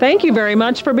 Thank you very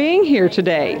much for being here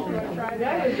today.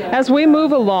 As we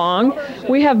move along,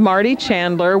 we have Marty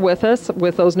Chandler with us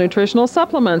with those nutritional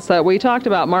supplements that we talked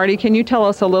about. Marty, can you tell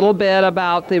us a little bit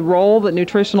about the role that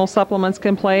nutritional supplements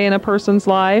can play in a person's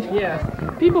life? Yes.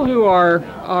 People who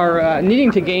are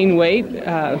needing to gain weight,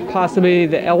 possibly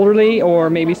the elderly or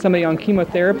maybe somebody on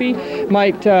chemotherapy,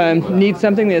 might need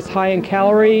something that's high in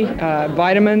calorie,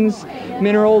 vitamins,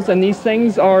 minerals, and these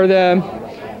things are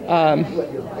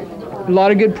a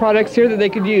lot of good products here that they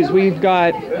could use. We've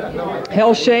got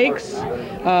Hell Shakes.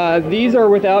 These are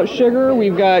without sugar.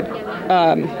 We've got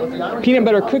peanut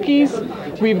butter cookies.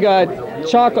 We've got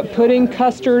chocolate pudding,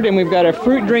 custard, and we've got a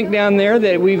fruit drink down there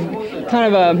that we've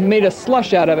kind of made a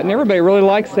slush out of it, and everybody really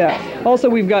likes that. Also,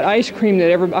 we've got ice cream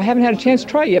that I haven't had a chance to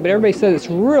try it yet, but everybody says it's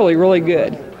really, really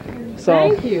good.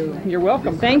 So, thank you. You're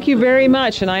welcome. Thank you very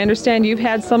much. And I understand you've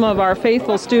had some of our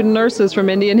faithful student nurses from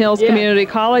Indian Hills Community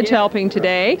College helping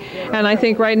today. And I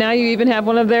think right now you even have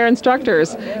one of their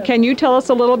instructors. Can you tell us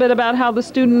a little bit about how the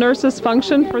student nurses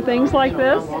function for things like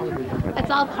this? That's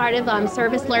all part of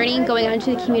service learning, going out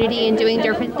into the community and doing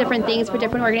different things for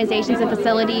different organizations and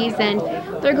facilities. And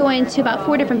they're going to about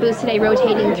 4 different booths today,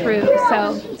 rotating through.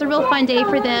 So it's a real fun day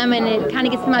for them, and it kind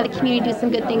of gets them out of the community to do some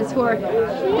good things for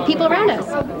the people around us.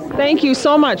 Thank you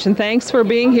so much, and thanks for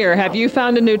being here. Have you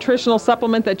found a nutritional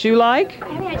supplement that you like? I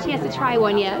haven't had a chance to try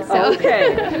one yet. So.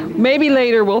 Okay. Maybe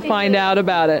later we'll find out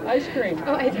about it. Ice cream.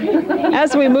 Oh, ice cream.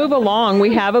 As we move along,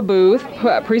 we have a booth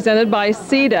presented by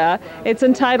CETA. It's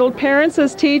entitled Parents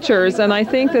as Teachers, and I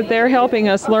think that they're helping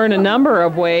us learn a number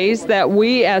of ways that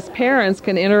we as parents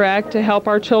can interact to help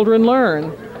our children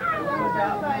learn.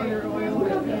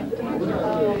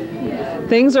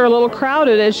 Things are a little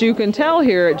crowded, as you can tell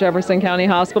here at Jefferson County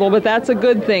Hospital, but that's a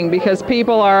good thing because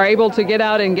people are able to get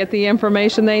out and get the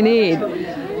information they need.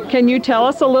 Can you tell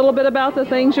us a little bit about the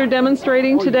things you're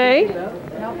demonstrating today?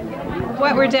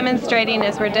 What we're demonstrating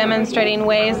is we're demonstrating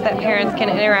ways that parents can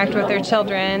interact with their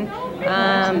children.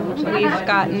 We've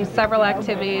gotten several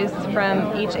activities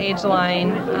from each age line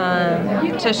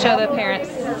to show the parents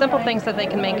simple things that they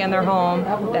can make in their home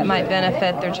that might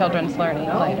benefit their children's learning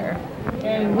later.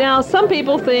 Now, some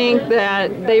people think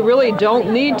that they really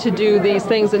don't need to do these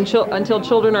things until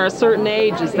children are a certain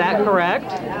age. Is that correct?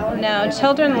 No,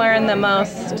 children learn the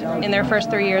most in their first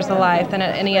 3 years of life than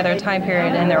at any other time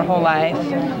period in their whole life.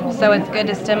 So it's good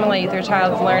to stimulate their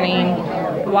child's learning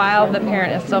while the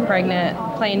parent is still pregnant,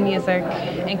 playing music,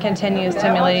 and continue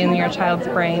stimulating your child's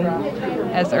brain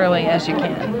as early as you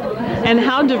can. And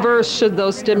how diverse should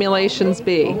those stimulations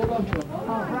be?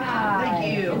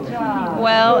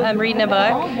 Well, reading a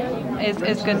book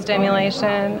is good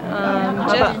stimulation.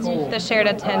 Just the shared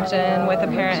attention with a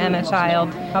parent and a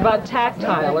child. How about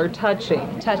tactile or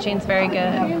touching? Touching's very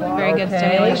good. Very good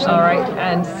stimulation. All right.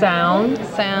 And sound?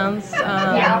 Sounds.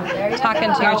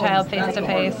 Talking to your child face to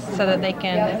face so that they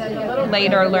can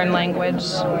later learn language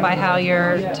by how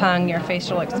your tongue, your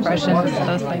facial expressions,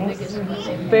 those things.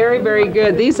 Very, very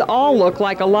good. These all look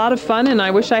like a lot of fun, and I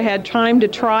wish I had time to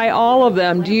try all of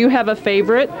them. Do you have a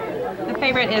favorite? The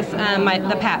favorite is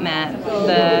the Pat Mat,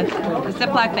 the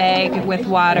Ziploc bag with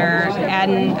water,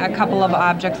 adding a couple of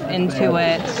objects into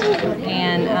it,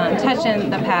 and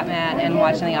touching the Pat Mat and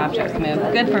watching the objects move.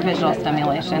 Good for visual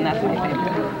stimulation. That's my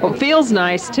favorite. Well, it feels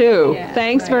nice too. Yeah,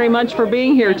 thanks very much for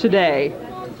being here today.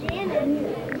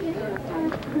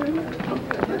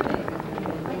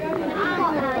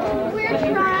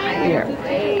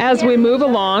 As we move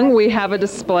along, we have a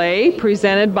display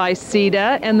presented by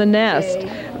CEDA and the Nest.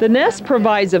 The Nest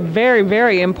provides a very,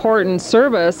 very important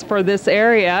service for this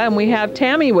area, and we have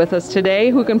Tammy with us today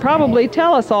who can probably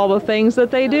tell us all the things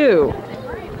that they do.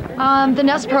 The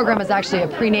NEST program is actually a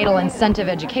prenatal incentive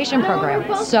education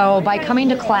program. So by coming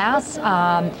to class,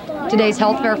 today's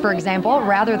health fair, for example,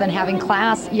 rather than having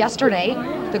class yesterday,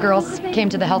 the girls came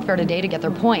to the health fair today to get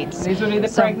their points. These would be the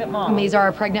pregnant moms. These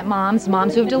are pregnant moms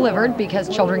who have delivered, because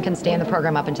children can stay in the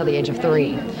program up until the age of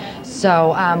 3.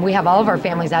 So we have all of our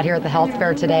families out here at the health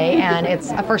fair today, and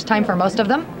it's a first time for most of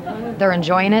them. They're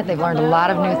enjoying it. They've learned a lot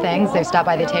of new things. They've stopped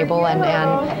by the table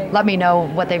and let me know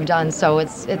what they've done. So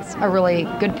it's a really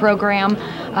good program.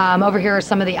 Over here are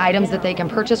some of the items that they can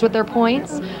purchase with their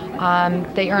points.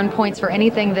 They earn points for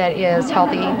anything that is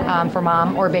healthy for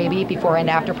mom or baby before and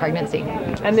after pregnancy.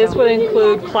 And this would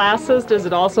include classes. Does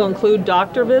it also include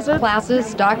doctor visits?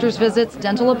 Classes, doctor's visits,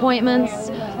 dental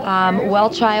appointments, well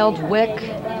child, WIC,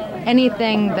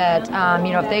 anything that,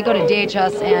 if they go to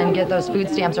DHS and get those food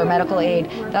stamps or medical aid,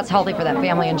 that's healthy for that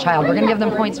family and child. We're going to give them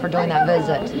points for doing that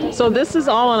visit. So this is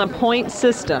all on a point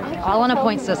system? All on a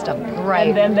point system, right.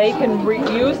 And then they can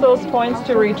use those points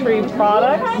to retrieve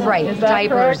products? Right, is that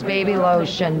diapers, correct? baby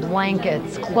lotion,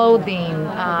 blankets, clothing,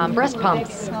 breast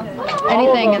pumps,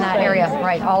 anything in that area,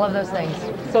 right, all of those things.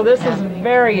 So this is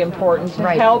very important to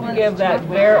help give that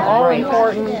very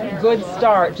all-important good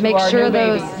start to our new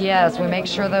babies. Yes, we make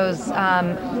sure those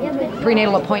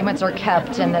prenatal appointments are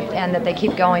kept and that they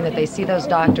keep going, that they see those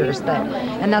doctors.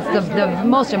 And that's the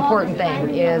most important thing,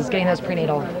 is getting those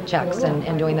prenatal checks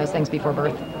and doing those things before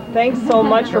birth. Thanks so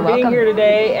much for being welcome. here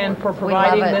today and for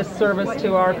providing it. this service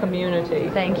to our community.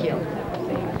 Thank you.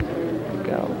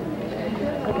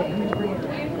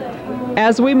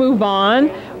 As we move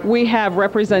on, we have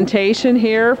representation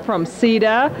here from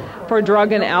CEDA for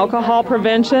drug and alcohol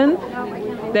prevention.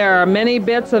 There are many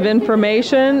bits of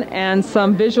information and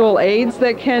some visual aids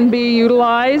that can be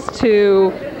utilized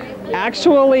to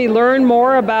actually learn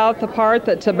more about the part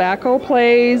that tobacco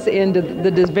plays in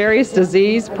the various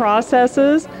disease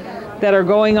processes that are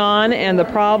going on and the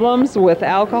problems with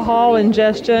alcohol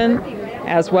ingestion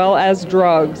as well as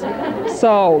drugs.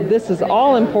 So this is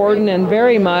all important and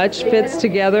very much fits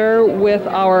together with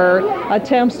our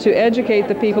attempts to educate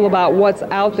the people about what's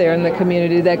out there in the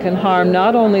community that can harm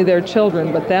not only their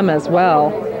children but them as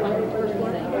well.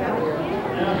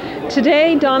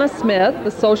 Today, Donna Smith,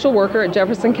 the social worker at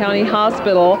Jefferson County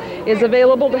Hospital, is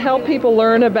available to help people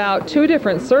learn about 2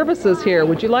 different services here.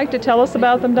 Would you like to tell us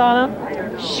about them, Donna?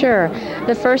 Sure.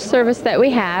 The first service that we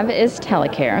have is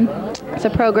Telecare. It's a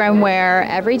program where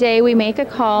every day we make a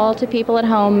call to people at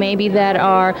home, maybe that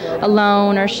are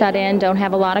alone or shut in, don't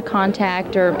have a lot of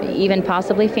contact, or even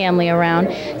possibly family around.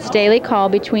 It's a daily call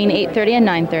between 8:30 and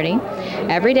 9:30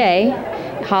 every day.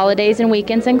 holidays and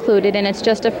weekends included, and it's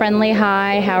just a friendly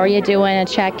hi, how are you doing, a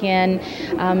check-in.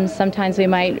 Sometimes we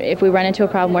might, if we run into a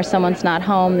problem where someone's not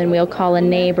home, then we'll call a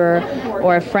neighbor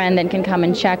or a friend that can come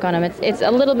and check on them. It's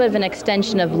a little bit of an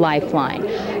extension of Lifeline.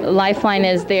 Lifeline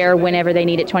is there whenever they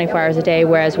need it 24 hours a day,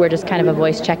 whereas we're just kind of a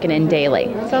voice checking in daily.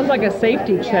 Sounds like a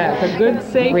safety check, a good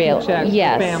safety check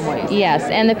yes, for families. Yes,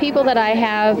 and the people that I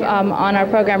have on our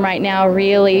program right now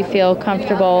really feel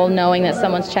comfortable knowing that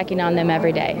someone's checking on them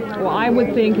every day. Well, I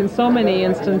would think in so many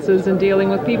instances in dealing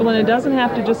with people, and it doesn't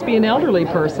have to just be an elderly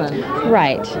person.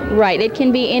 Right. It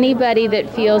can be anybody that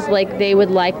feels like they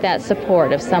would like that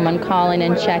support of someone calling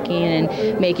and checking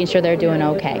and making sure they're doing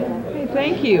okay.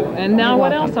 Thank you. And now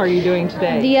what else are you doing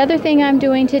today? The other thing I'm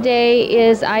doing today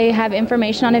is I have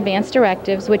information on advanced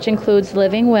directives, which includes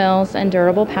living wills and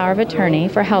durable power of attorney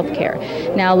for health care.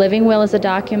 Now, living will is a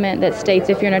document that states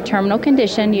if you're in a terminal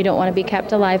condition, you don't want to be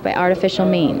kept alive by artificial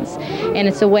means. And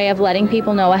it's a way of letting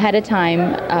people know ahead of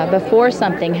time, before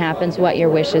something happens, what your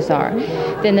wishes are.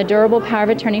 Then the durable power of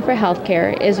attorney for health care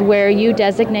is where you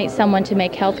designate someone to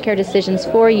make health care decisions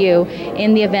for you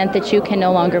in the event that you can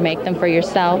no longer make them for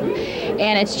yourself.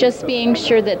 And it's just being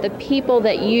sure that the people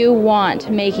that you want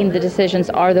making the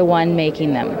decisions are the one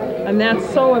making them. And that's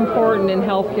so important in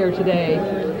healthcare today,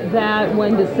 that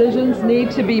when decisions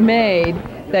need to be made,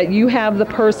 that you have the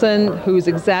person who's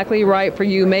exactly right for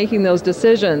you making those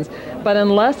decisions. But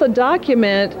unless a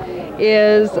document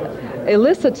is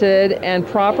elicited and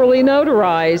properly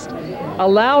notarized,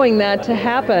 allowing that to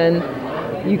happen,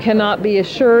 you cannot be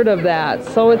assured of that.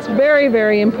 So it's very,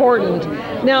 very important.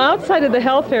 Now, outside of the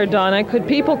health fair, Donna, could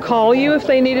people call you if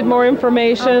they needed more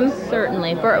information?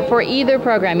 Certainly. For either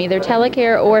program, either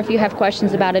telecare or if you have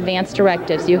questions about advanced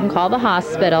directives, you can call the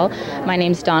hospital. My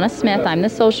name's Donna Smith. I'm the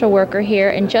social worker here,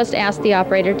 and just ask the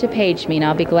operator to page me, and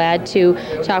I'll be glad to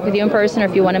talk with you in person, or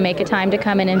if you want to make a time to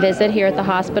come in and visit here at the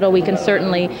hospital, we can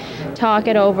certainly talk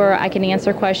it over. I can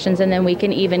answer questions, and then we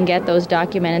can even get those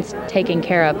documents taken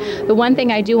care of. The one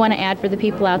thing I do want to add for the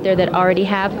people out there that already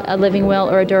have a living will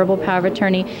or a durable power of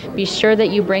attorney, be sure that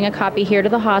you bring a copy here to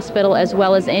the hospital, as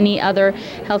well as any other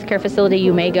healthcare facility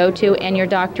you may go to, and your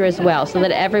doctor as well, so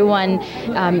that everyone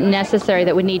necessary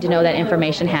that would need to know that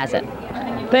information has it.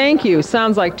 Thank you.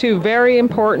 Sounds like two very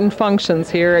important functions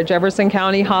here at Jefferson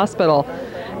County Hospital.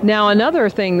 Now, another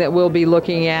thing that we'll be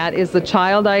looking at is the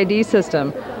child ID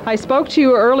system. I spoke to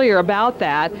you earlier about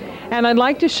that, and I'd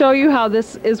like to show you how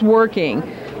this is working.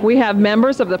 We have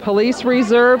members of the Police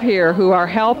Reserve here who are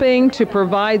helping to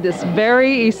provide this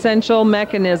very essential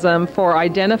mechanism for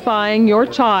identifying your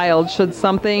child should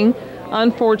something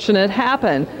unfortunate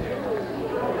happen.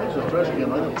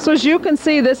 So as you can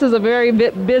see, this is a very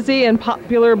busy and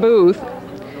popular booth.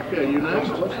 Okay, you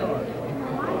next.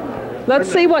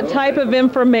 Let's see what type of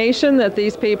information that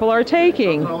these people are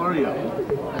taking. How tall are you?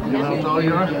 You know how tall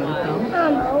you are?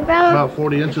 About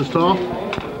 40 inches tall.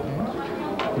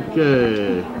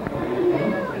 Okay.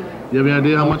 You have any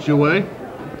idea how much you weigh?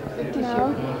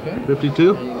 No.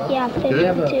 52? Yeah, 52. Okay. You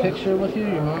have a picture with you?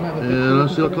 Your mom have a picture? And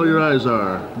let's see what color your eyes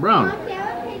are. Brown.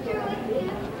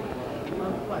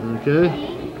 Okay.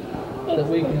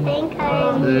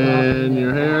 And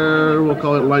your hair, we'll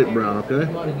call it light brown, okay?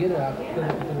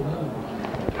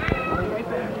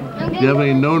 Do you have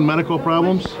any known medical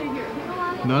problems?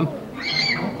 None?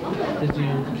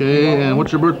 Okay, and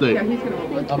what's your birthday?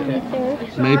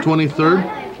 May 23rd.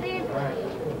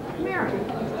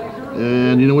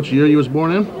 And you know which year you was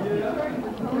born in?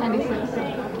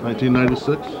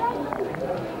 1996.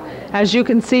 As you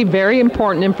can see, very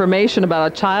important information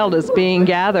about a child is being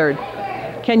gathered.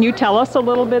 Can you tell us a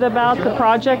little bit about the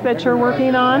project that you're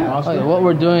working on? Okay, what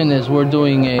we're doing is we're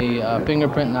doing a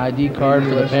fingerprint and ID card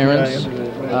for the parents.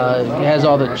 It has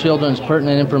all the children's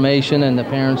pertinent information and the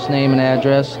parents' name and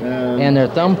address, and their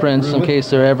thumbprints in case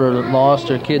they're ever lost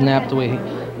or kidnapped.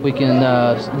 We can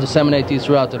disseminate these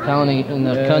throughout the county and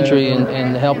the country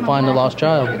and help find the lost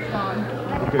child.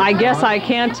 I guess I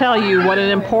can't tell you what an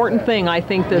important thing I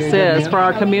think this is for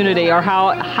our community, or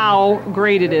how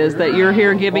great it is that you're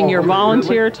here giving your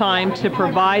volunteer time to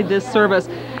provide this service.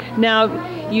 Now,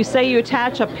 you say you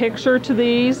attach a picture to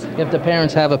these? If the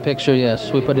parents have a picture,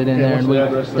 yes, we put it in there, and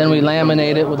then we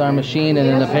laminate it with our machine, and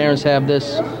then the parents have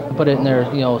this, put it in their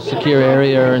secure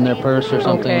area or in their purse or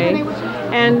something. Okay.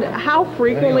 And how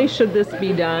frequently should this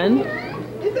be done?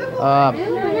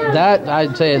 That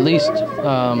I'd say at least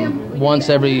once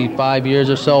every 5 years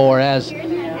or so, or as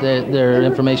their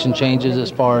information changes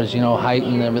as far as height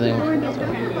and everything.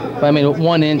 But I mean,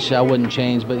 1 inch I wouldn't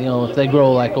change, but if they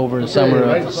grow like over the summer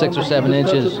of 6 or 7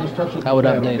 inches, I would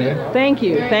update it. Thank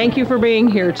you for being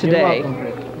here today.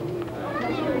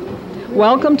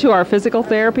 Welcome to our physical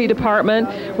therapy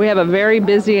department. We have a very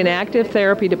busy and active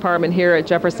therapy department here at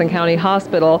Jefferson County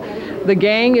Hospital. The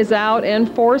gang is out in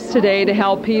force today to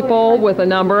help people with a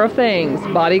number of things: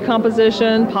 body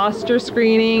composition, posture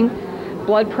screening,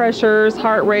 blood pressures,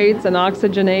 heart rates, and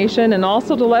oxygenation, and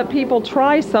also to let people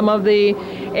try some of the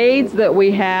aids that we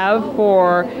have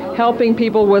for helping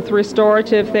people with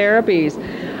restorative therapies.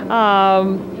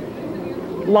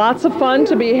 Lots of fun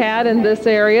to be had in this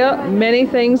area, many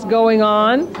things going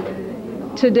on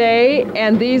today,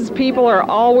 and these people are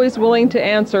always willing to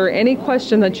answer any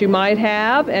question that you might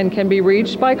have and can be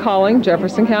reached by calling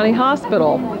Jefferson County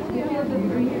Hospital.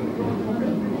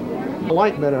 The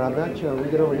light better, I bet you. We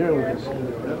get over here, we can see.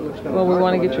 Well, we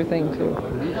want to get your thing too.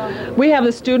 We have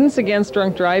the Students Against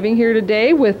Drunk Driving here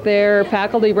today with their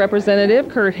faculty representative,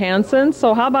 Kurt Hansen.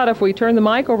 So how about if we turn the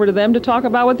mic over to them to talk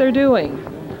about what they're doing?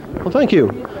 Well, thank you.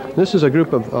 This is a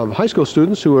group of high school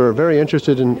students who are very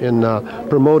interested in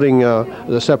promoting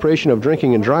the separation of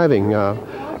drinking and driving.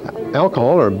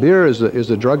 Alcohol or beer is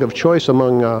the drug of choice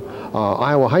among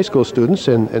Iowa high school students,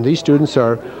 and these students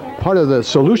are part of the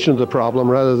solution to the problem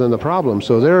rather than the problem.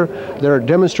 So they're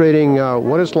demonstrating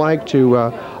what it's like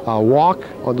to walk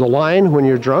on the line when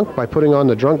you're drunk by putting on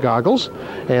the drunk goggles,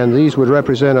 and these would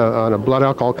represent a blood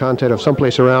alcohol content of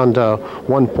someplace around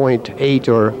 1.8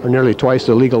 or nearly twice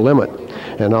the legal limit.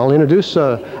 And I'll introduce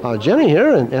Jenny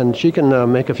here, and she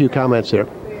can make a few comments here.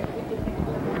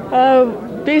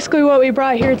 Basically what we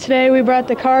brought here today, we brought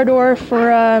the car door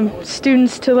for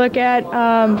students to look at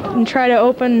and try to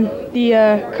open the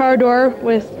car door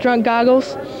with drunk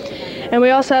goggles. And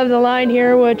we also have the line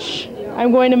here, which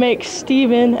I'm going to make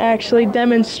Steven actually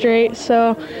demonstrate.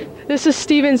 So this is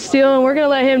Steven Steele, and we're going to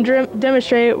let him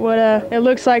demonstrate what it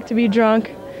looks like to be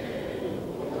drunk.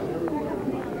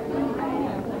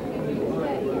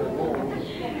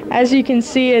 As you can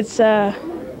see, it's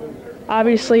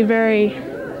obviously very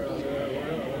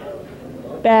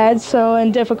bad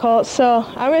and difficult. So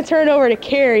I'm going to turn it over to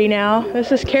Carrie now.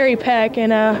 This is Carrie Peck,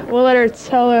 and we'll let her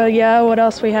tell you what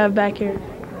else we have back here.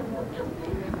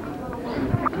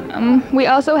 We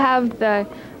also have the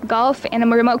golf and a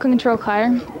remote control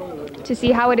car to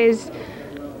see how it is.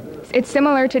 It's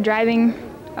similar to driving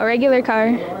a regular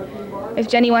car if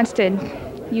Jenny wants to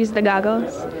use the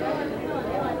goggles.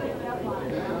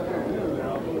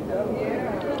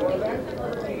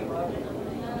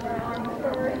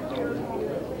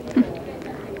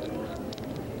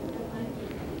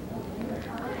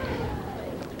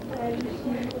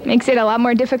 Makes it a lot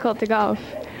more difficult to golf.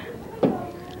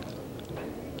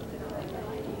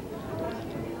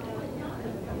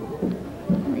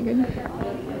 Very good.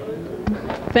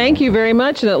 Thank you very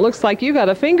much, and it looks like you got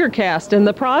a finger cast in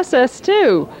the process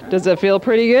too. Does it feel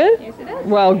pretty good? Yes, it does.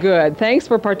 Well, good. Thanks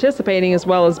for participating as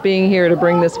well as being here to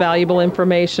bring this valuable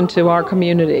information to our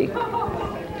community.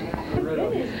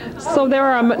 So there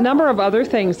are a number of other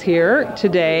things here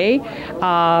today.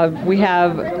 We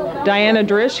have Diana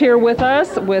Drish here with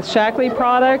us with Shackley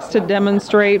Products to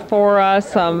demonstrate for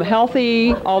us some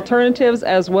healthy alternatives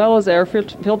as well as air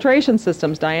filtration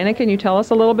systems. Diana, can you tell us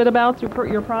a little bit about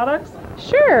your products?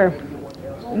 Sure.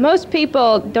 Most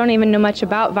people don't even know much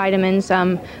about vitamins.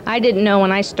 I didn't know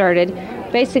when I started.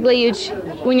 Basically,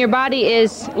 when your body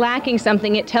is lacking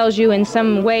something, it tells you in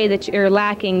some way that you're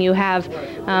lacking. You have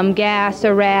gas,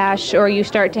 a rash, or you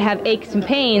start to have aches and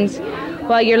pains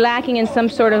while you're lacking in some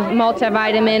sort of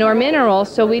multivitamin or mineral.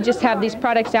 So we just have these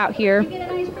products out here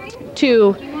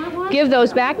to give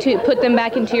those back to, put them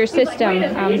back into your system.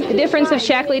 The difference of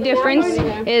Shackley Difference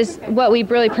is what we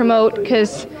really promote,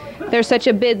 because there's such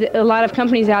a lot of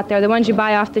companies out there. The ones you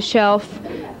buy off the shelf,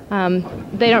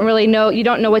 they don't really know, you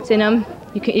don't know what's in them.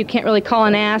 You can't really call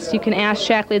and ask. You can ask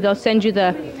Shackley. They'll send you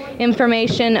the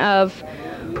information of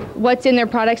what's in their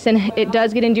products, and it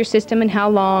does get into your system and how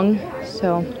long.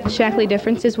 So Shackley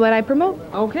Difference is what I promote.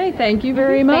 Okay, thank you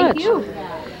very much. Thank you.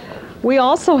 We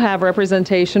also have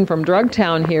representation from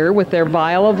Drugtown here with their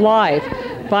Vial of Life.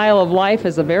 Vial of Life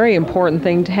is a very important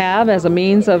thing to have as a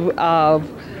means of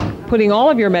putting all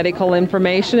of your medical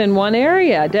information in one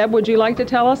area. Deb, would you like to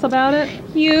tell us about it?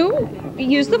 You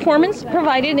use the form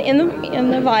provided in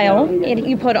the vial.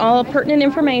 You put all pertinent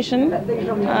information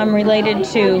related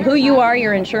to who you are,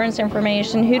 your insurance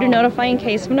information, who to notify in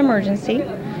case of an emergency,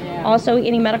 also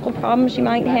any medical problems you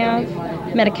might have,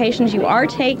 medications you are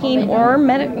taking, or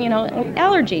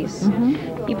allergies.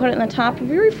 You put it in the top of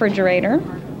your refrigerator.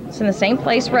 It's in the same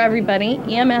place for everybody.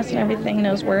 EMS and everything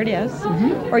knows where it is.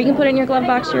 Or you can put it in your glove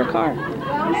box of your car.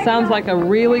 Sounds like a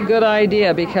really good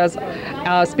idea because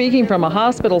speaking from a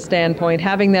hospital standpoint,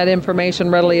 having that information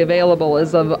readily available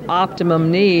is of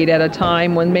optimum need at a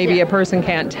time when maybe a person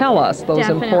can't tell us those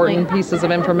Definitely. important pieces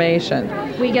of information.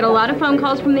 We get a lot of phone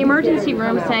calls from the emergency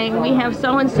room saying, we have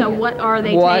so-and-so, what are they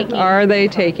taking? What are they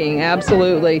taking?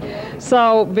 Absolutely.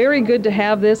 So very good to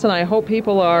have this, and I hope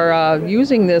people are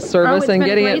using this service and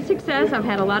getting it. It's been a great success. I've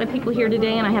had a lot of people here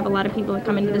today, and I have a lot of people that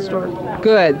come into the store.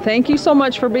 Good. Thank you so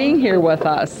much for being here with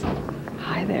us.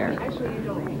 Hi there.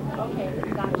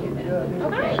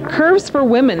 Curves for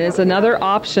Women is another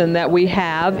option that we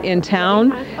have in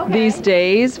town these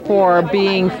days for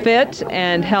being fit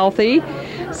and healthy.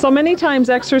 So many times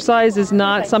exercise is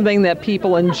not something that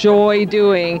people enjoy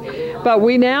doing, but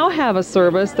we now have a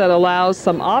service that allows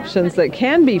some options that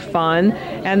can be fun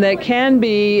and that can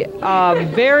be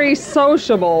very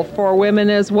sociable for women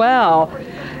as well.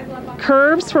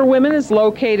 Curves for Women is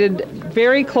located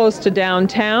very close to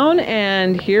downtown,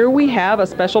 and here we have a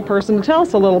special person to tell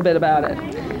us a little bit about it.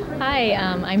 Hi,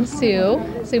 I'm Sue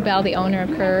Bell, the owner of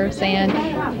Curves,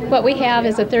 and what we have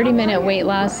is a 30-minute weight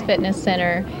loss fitness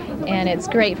center, and it's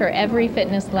great for every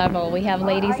fitness level. We have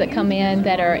ladies that come in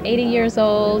that are 80 years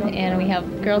old, and we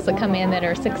have girls that come in that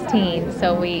are 16,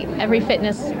 so every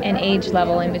fitness and age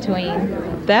level in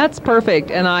between. That's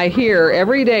perfect, and I hear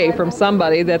every day from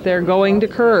somebody that they're going to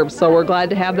Curves, so we're glad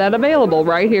to have that available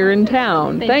right here in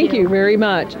town. Thank you very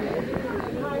much.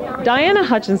 Diana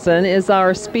Hutchinson is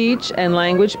our speech and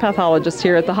language pathologist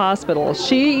here at the hospital.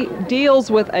 She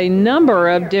deals with a number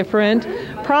of different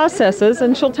processes,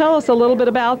 and she'll tell us a little bit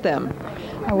about them.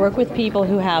 I work with people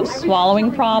who have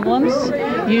swallowing problems,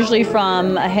 usually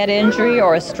from a head injury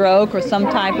or a stroke or some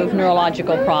type of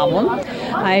neurological problem.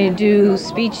 I do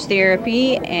speech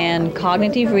therapy and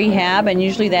cognitive rehab, and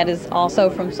usually that is also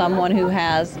from someone who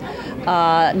has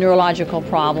neurological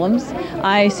problems.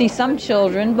 I see some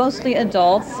children, mostly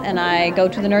adults, and I go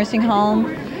to the nursing home,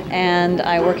 and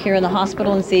I work here in the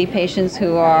hospital and see patients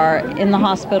who are in the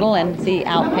hospital and see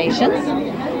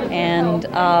outpatients. And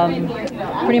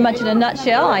pretty much in a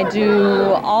nutshell, I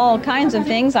do all kinds of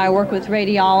things. I work with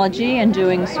radiology and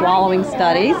doing swallowing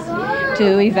studies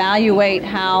to evaluate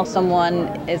how someone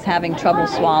is having trouble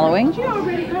swallowing,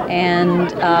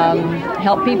 and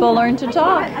help people learn to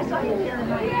talk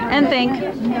and think.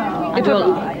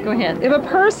 Go ahead. If a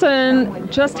person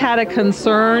just had a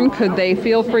concern, could they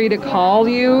feel free to call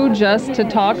you just to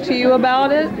talk to you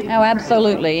about it? Oh,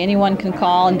 absolutely. Anyone can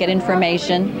call and get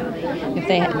information. If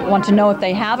they want to know if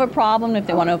they have a problem, if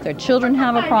they want to know if their children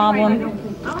have a problem,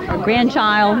 or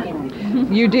grandchild.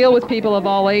 You deal with people of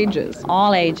all ages?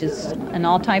 All ages, and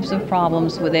all types of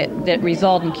problems with it that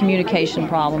result in communication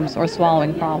problems or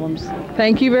swallowing problems.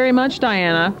 Thank you very much,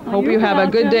 Diana. Hope you have a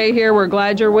good day here. We're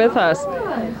glad you're with us.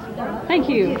 Thank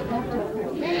you.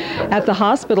 At the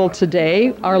hospital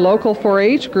today, our local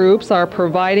 4-H groups are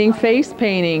providing face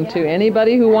painting to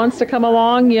anybody who wants to come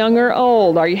along, young or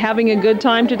old. Are you having a good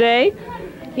time today?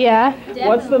 Yeah.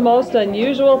 What's the most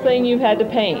unusual thing you've had to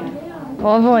paint?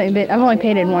 Well, I've only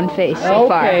painted one face so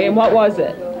far. Okay, and what was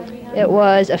it? It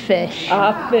was a fish.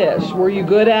 A fish. Were you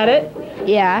good at it?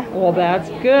 Yeah. Well, that's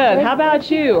good. How about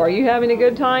you? Are you having a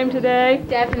good time today?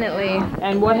 Definitely.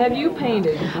 And what have you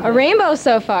painted? A rainbow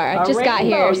so far. I just got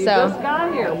here, You so. just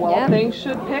got here. Well, things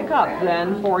should pick up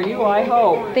then for you, I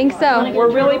hope. Think so.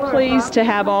 We're really pleased to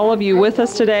have all of you with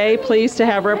us today. Pleased to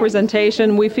have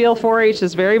representation. We feel 4-H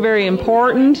is very, very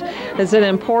important. It's an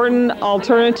important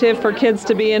alternative for kids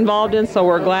to be involved in, so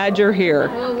we're glad you're here.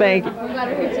 Thank you. I'm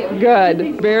glad we're here too.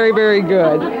 Good. Very, very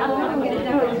good.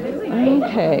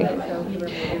 Okay.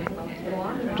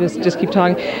 Just keep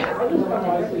talking.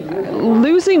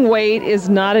 Losing weight is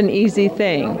not an easy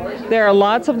thing. There are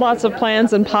lots of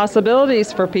plans and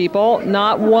possibilities for people.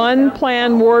 Not one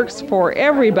plan works for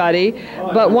everybody,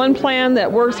 but one plan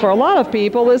that works for a lot of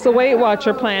people is the Weight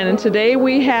Watcher plan. And today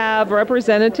we have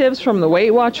representatives from the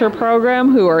Weight Watcher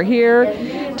program who are here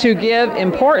to give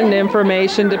important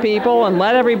information to people and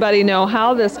let everybody know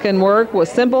how this can work with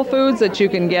simple foods that you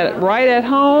can get right at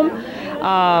home.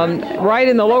 Right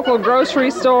in the local grocery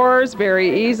stores,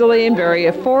 very easily and very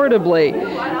affordably.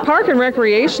 Park and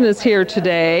Recreation is here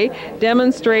today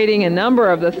demonstrating a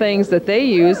number of the things that they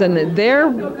use and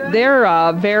their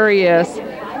various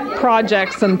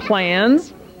projects and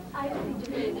plans.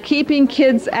 Keeping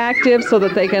kids active so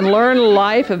that they can learn a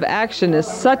life of action is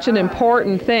such an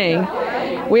important thing.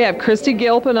 We have Christy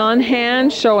Gilpin on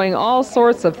hand showing all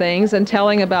sorts of things and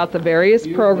telling about the various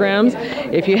programs.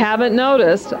 If you haven't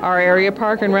noticed, our area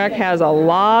Park and Rec has a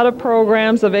lot of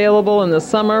programs available in the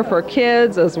summer for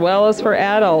kids as well as for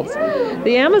adults.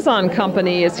 The Amazon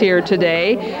company is here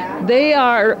today. They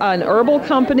are an herbal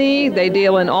company. They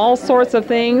deal in all sorts of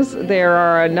things. There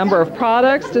are a number of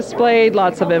products displayed,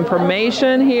 lots of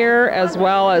information here, as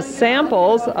well as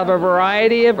samples of a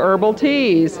variety of herbal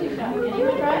teas.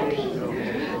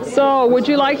 So, would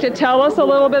you like to tell us a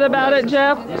little bit about it,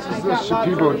 Jeff? This is the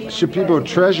Shipibo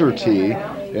Treasure Tea,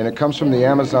 and it comes from the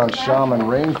Amazon Shaman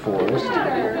rainforest.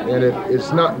 And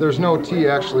it's not, there's no tea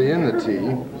actually in the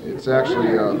tea. It's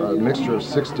actually a mixture of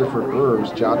 6 different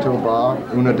herbs: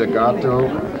 Jatoba, Una de Gato,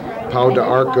 Pau de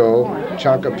Arco,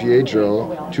 Chanca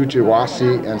Piedro,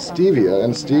 Tuchiwasi, and stevia.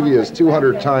 And stevia is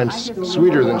 200 times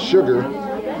sweeter than sugar.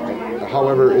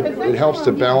 However, it helps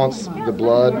to balance the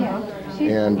blood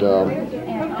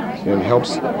and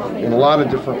helps in a lot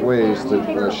of different ways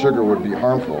that sugar would be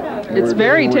harmful. It's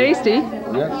very tasty.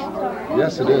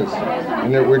 Yes, it is.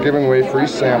 And we're giving away free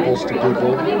samples to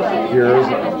people here,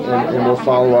 and we'll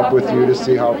follow up with you to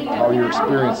see how your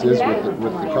experience is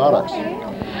with the products.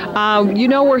 You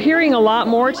know, we're hearing a lot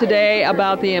more today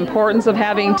about the importance of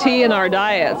having tea in our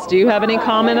diets. Do you have any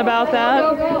comment about that?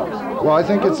 Well, I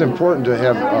think it's important to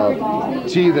have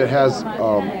tea that has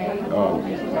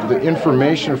the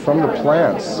information from the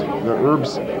plants. The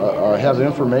herbs have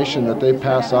information that they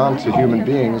pass on to human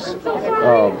beings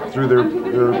through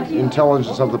their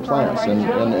intelligence of the plants,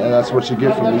 and that's what you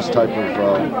get from these type of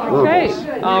herbals.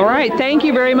 Okay. All right. Thank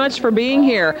you very much for being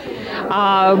here.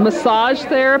 Massage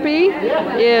therapy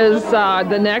is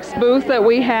the next booth that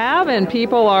we have, and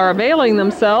people are availing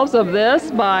themselves of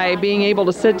this by being able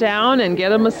to sit down and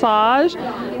get a massage.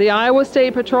 The Iowa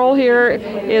State Patrol here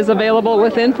is available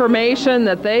with information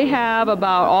that they have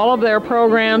about all of their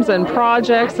programs and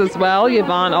projects as well.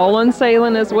 Yvonne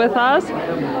Olin-Salin is with us.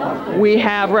 We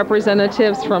have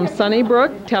representatives from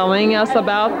Sunnybrook telling us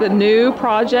about the new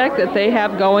project that they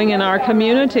have going in our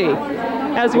community.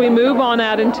 As we move on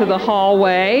out into the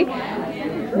hallway,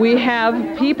 we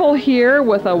have people here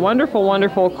with a wonderful,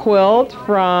 wonderful quilt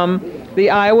from the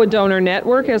Iowa Donor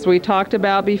Network, as we talked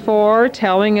about before,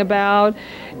 telling about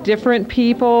different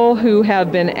people who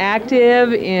have been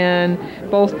active in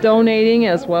both donating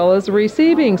as well as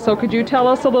receiving. So could you tell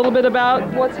us a little bit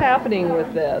about what's happening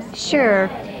with this? Sure.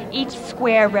 Each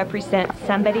square represents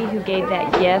somebody who gave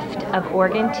that gift of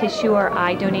organ, tissue, or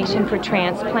eye donation for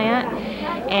transplant.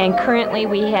 And currently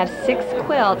we have 6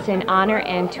 quilts in honor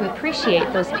and to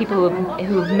appreciate those people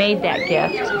who've made that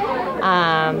gift.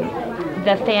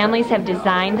 The families have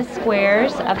designed the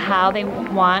squares of how they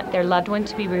want their loved one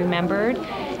to be remembered,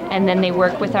 and then they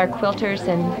work with our quilters,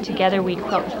 and together we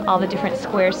quilt all the different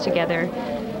squares together.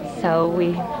 So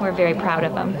we're very proud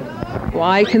of them. Well,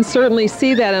 I can certainly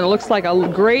see that, and it looks like a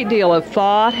great deal of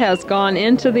thought has gone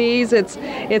into these. It's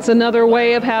another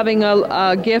way of having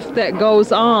a gift that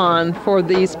goes on for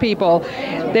these people.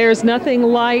 There's nothing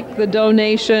like the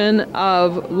donation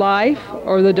of life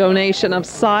or the donation of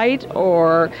sight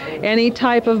or any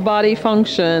type of body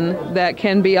function that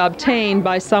can be obtained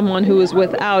by someone who is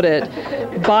without it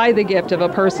by the gift of a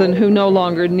person who no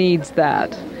longer needs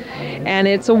that. And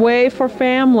it's a way for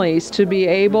families to be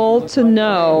able to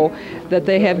know that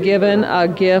they have given a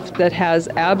gift that has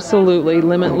absolutely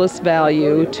limitless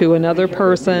value to another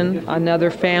person, another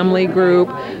family group,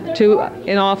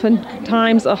 and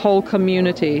oftentimes a whole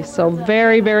community. So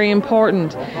very, very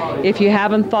important. If you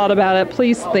haven't thought about it,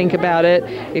 please think about it.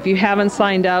 If you haven't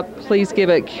signed up, please give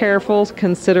it careful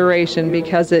consideration,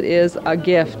 because it is a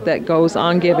gift that goes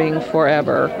on giving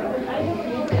forever.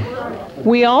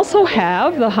 We also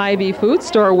have the Hy-Vee Food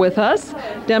Store with us,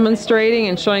 demonstrating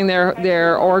and showing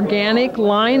their organic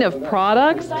line of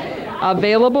products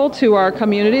available to our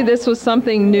community. This was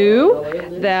something new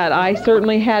that I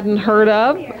certainly hadn't heard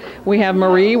of. We have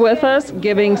Marie with us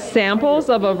giving samples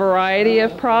of a variety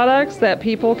of products that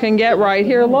people can get right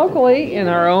here locally in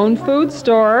our own food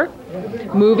store.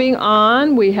 Moving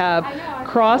on, we have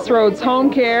Crossroads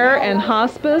Home Care and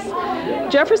Hospice.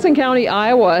 Jefferson County,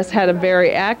 Iowa has had a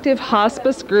very active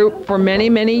hospice group for many,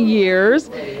 many years.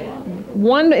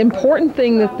 One important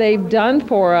thing that they've done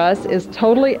for us is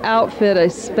totally outfit a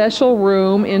special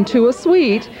room into a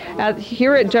suite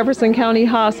here at Jefferson County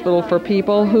Hospital for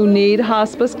people who need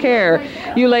hospice care.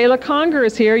 Eulayla Conger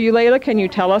is here. Eulayla, can you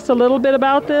tell us a little bit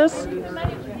about this?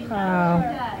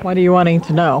 What are you wanting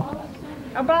to know?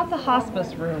 About the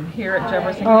hospice room here at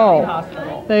Jefferson County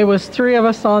Hospital. There was 3 of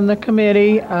us on the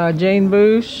committee, Jane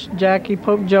Bush, Jackie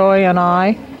Popejoy, and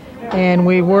I, and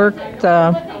we worked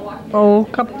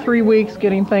 3 weeks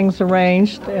getting things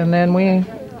arranged, and then we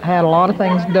had a lot of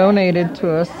things donated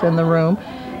to us in the room.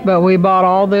 But we bought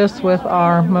all this with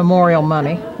our memorial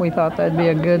money. We thought that'd be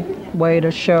a good way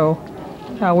to show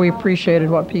how we appreciated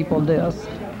what people did.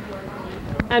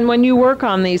 And when you work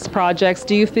on these projects,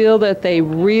 do you feel that they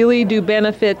really do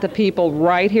benefit the people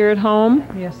right here at home?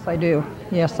 Yes, I do.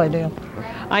 Yes, I do.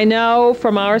 I know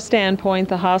from our standpoint,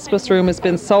 the hospice room has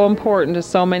been so important to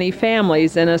so many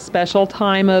families in a special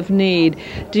time of need.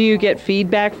 Do you get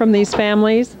feedback from these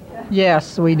families?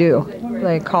 Yes, we do.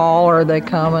 They call or they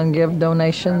come and give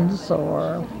donations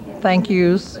or thank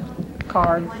yous,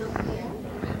 cards.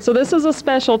 So this is a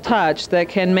special touch that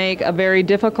can make a very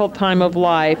difficult time of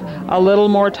life a little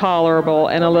more tolerable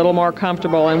and a little more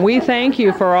comfortable. And we thank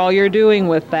you for all you're doing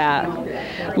with that.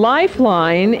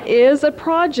 Lifeline is a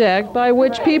project by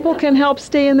which people can help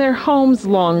stay in their homes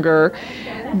longer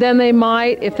than they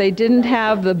might if they didn't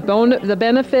have the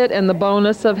benefit and the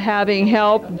bonus of having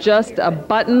help just a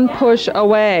button push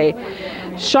away.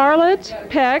 Charlotte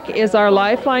Peck is our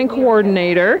Lifeline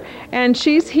coordinator, and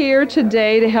she's here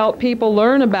today to help people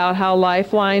learn about how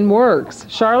Lifeline works.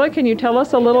 Charlotte, can you tell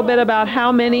us a little bit about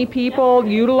how many people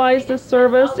utilize this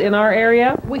service in our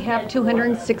area? We have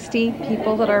 260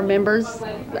 people that are members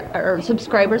or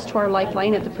subscribers to our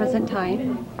Lifeline at the present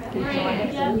time.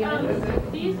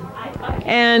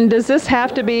 And does this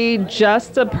have to be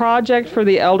just a project for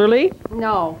the elderly?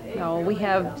 No. We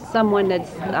have someone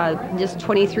that's just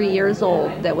 23 years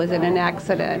old that was in an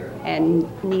accident and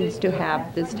needs to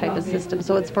have this type of system.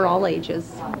 So it's for all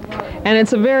ages. And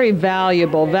it's a very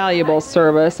valuable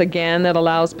service, again, that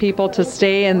allows people to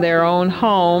stay in their own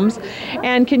homes.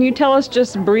 And can you tell us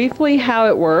just briefly how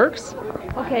it works?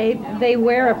 Okay, they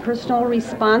wear a personal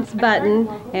response button,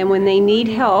 and when they need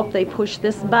help, they push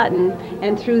this button,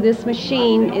 and through this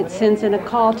machine, it sends in a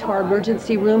call to our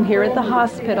emergency room here at the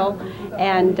hospital,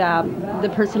 and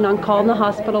the person on call in the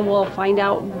hospital will find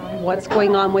out what's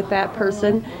going on with that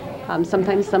person.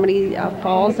 Sometimes somebody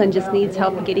falls and just needs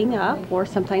help getting up, or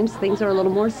sometimes things are a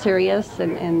little more serious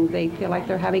and they feel like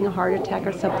they're having a heart attack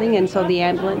or something, and so the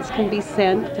ambulance can be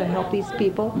sent to help these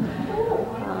people.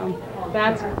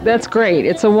 That's great.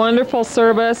 It's a wonderful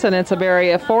service, and it's a very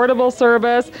affordable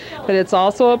service, but it's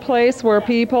also a place where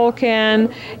people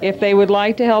can, if they would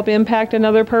like to help impact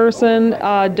another person,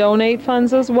 donate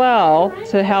funds as well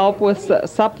to help with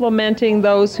supplementing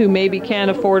those who maybe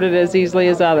can't afford it as easily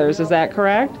as others. Is that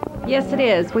correct? Yes, it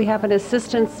is. We have an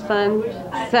assistance fund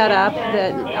set up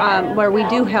that where we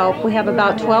do help. We have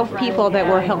about 12 people that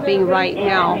we're helping right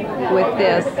now with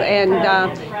this, and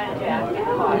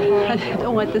I don't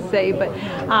know what to say, but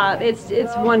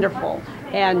it's wonderful,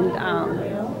 and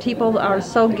people are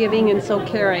so giving and so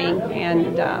caring,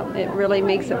 and it really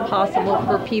makes it possible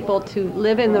for people to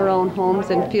live in their own homes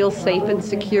and feel safe and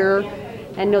secure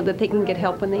and know that they can get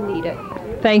help when they need it.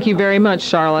 Thank you very much,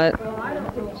 Charlotte.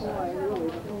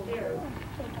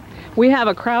 We have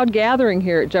a crowd gathering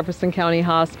here at Jefferson County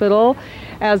Hospital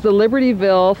as the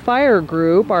Libertyville Fire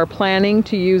Group are planning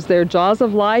to use their Jaws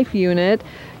of Life unit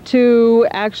to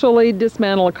actually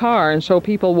dismantle a car and show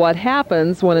people what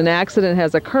happens when an accident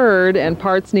has occurred and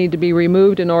parts need to be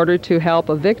removed in order to help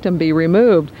a victim be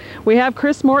removed. We have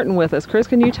Chris Morton with us. Chris,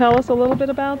 can you tell us a little bit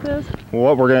about this?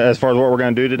 Well, as far as what we're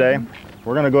going to do today,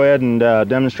 we're going to go ahead and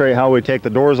demonstrate how we take the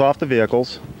doors off the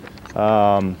vehicles.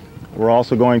 We're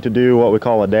also going to do what we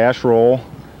call a dash roll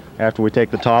after we take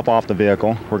the top off the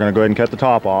vehicle. We're going to go ahead and cut the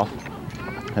top off,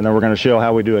 and then we're going to show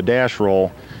how we do a dash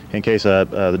roll in case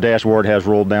the dashboard has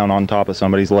rolled down on top of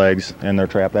somebody's legs and they're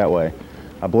trapped that way.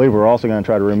 I believe we're also going to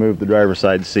try to remove the driver's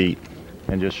side seat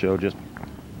and just show just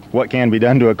what can be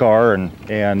done to a car and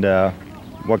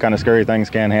what kind of scary things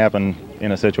can happen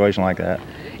in a situation like that.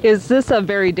 Is this a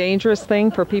very dangerous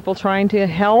thing for people trying to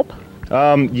help?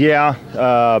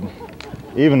 Yeah.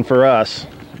 Even for us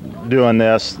doing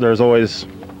this, there's always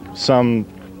some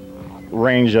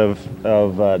range of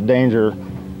danger.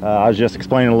 I was just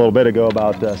explaining a little bit ago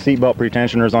about seatbelt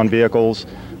pretensioners on vehicles.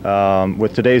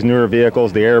 With today's newer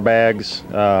vehicles, the airbags,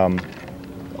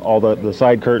 all the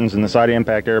side curtains and the side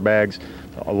impact airbags,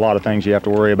 a lot of things you have to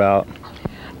worry about.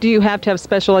 Do you have to have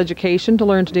special education to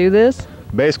learn to do this?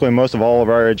 Basically, most of all of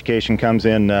our education comes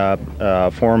in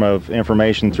form of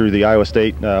information through the Iowa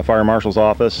State Fire Marshal's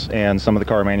office and some of the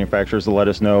car manufacturers to let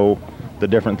us know the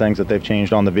different things that they've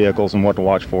changed on the vehicles and what to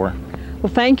watch for.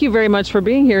 Well, thank you very much for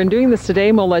being here and doing this today,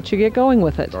 and we'll let you get going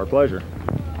with it. It's our pleasure.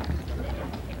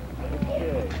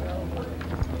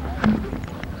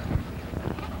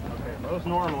 Most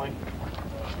normally,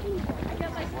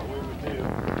 what we would do,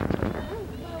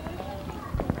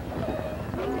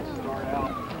 start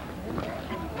out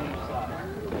on each side.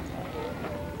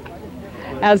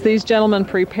 As these gentlemen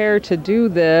prepare to do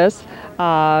this,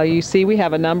 you see we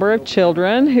have a number of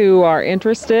children who are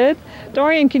interested.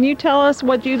 Dorian, can you tell us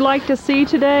what you'd like to see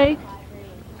today?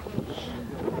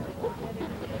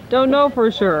 Don't know for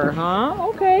sure, huh?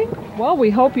 Okay. Well, we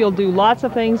hope you'll do lots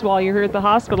of things while you're here at the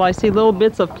hospital. I see little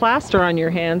bits of plaster on your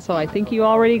hand, so I think you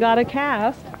already got a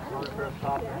cast.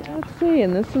 Let's see,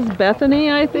 and this is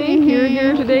Bethany, I think. You're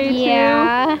here today, too?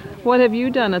 Yeah. What have you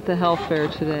done at the health fair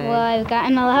today? Well, I've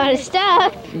gotten a lot of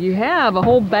stuff. You have a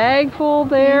whole bag full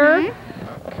there?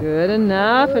 Good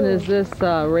enough. And is this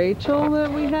Rachel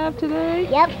that we have today?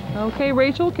 Yep. Okay,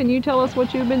 Rachel, can you tell us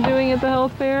what you've been doing at the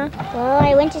health fair? Well,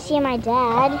 I went to see my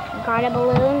dad, got a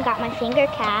balloon, got my finger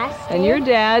cast. And your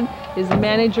dad is the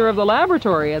manager of the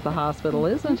laboratory at the hospital,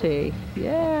 isn't he?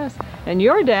 Yes. And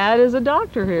your dad is a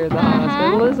doctor here at the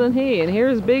hospital, isn't he? And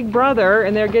here's Big Brother,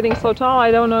 and they're getting so tall I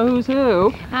don't know who's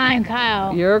who. I'm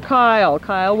Kyle. You're Kyle.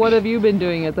 Kyle, what have you been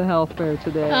doing at the health fair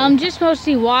today? Just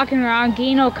mostly walking around,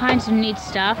 getting all kinds of neat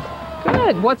stuff.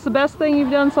 Good. What's the best thing you've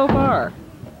done so far?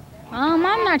 I'm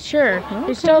not sure. Okay.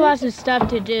 There's still lots of stuff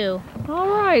to do. All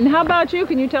right. And how about you?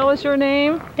 Can you tell us your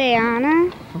name?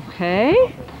 Diana. Okay.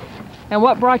 And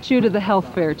what brought you to the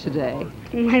health fair today?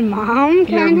 My mom.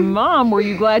 Your mom. Were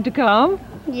you glad to come?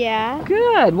 Yeah.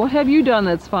 Good. What have you done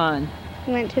that's fun?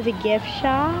 Went to the gift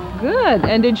shop. Good.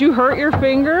 And did you hurt your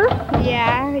finger?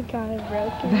 Yeah, I got it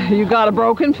broken. You got a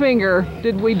broken finger.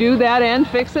 Did we do that and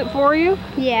fix it for you?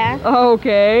 Yeah.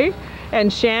 Okay.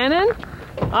 And Shannon,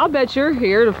 I'll bet you're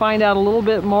here to find out a little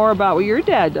bit more about what your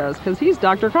dad does, because he's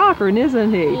Dr. Cochran,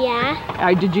 isn't he?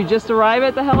 Yeah. Did you just arrive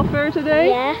at the health fair today?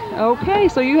 Yeah. Okay,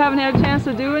 so you haven't had a chance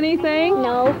to do anything?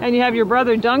 No. And you have your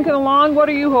brother Duncan along. What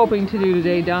are you hoping to do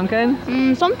today,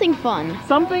 Duncan? Something fun.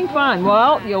 Something fun.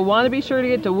 Well, you'll want to be sure to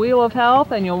get to Wheel of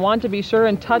Health, and you'll want to be sure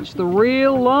and touch the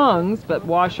real lungs, but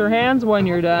wash your hands when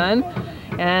you're done.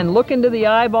 And look into the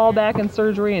eyeball back in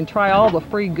surgery and try all the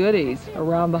free goodies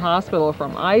around the hospital,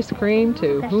 from ice cream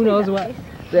to who knows what.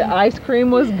 The ice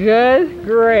cream was good?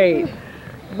 Great.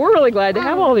 We're really glad to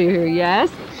have all of you here.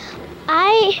 Yes?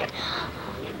 I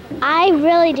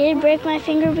really did break my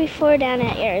finger before down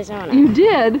at Arizona. You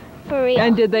did? For real.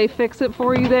 And did they fix it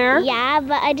for you there? Yeah,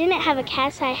 but I didn't have a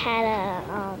cast. I had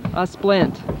a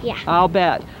splint. Yeah. I'll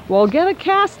bet. Well, get a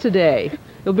cast today.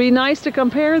 It'll be nice to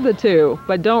compare the two,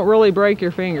 but don't really break your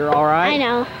finger, all right? I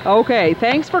know. Okay,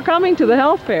 thanks for coming to the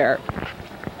health fair.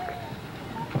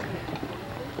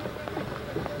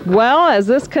 Well, as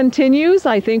this continues,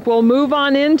 I think we'll move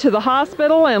on into the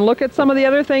hospital and look at some of the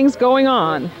other things going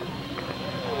on.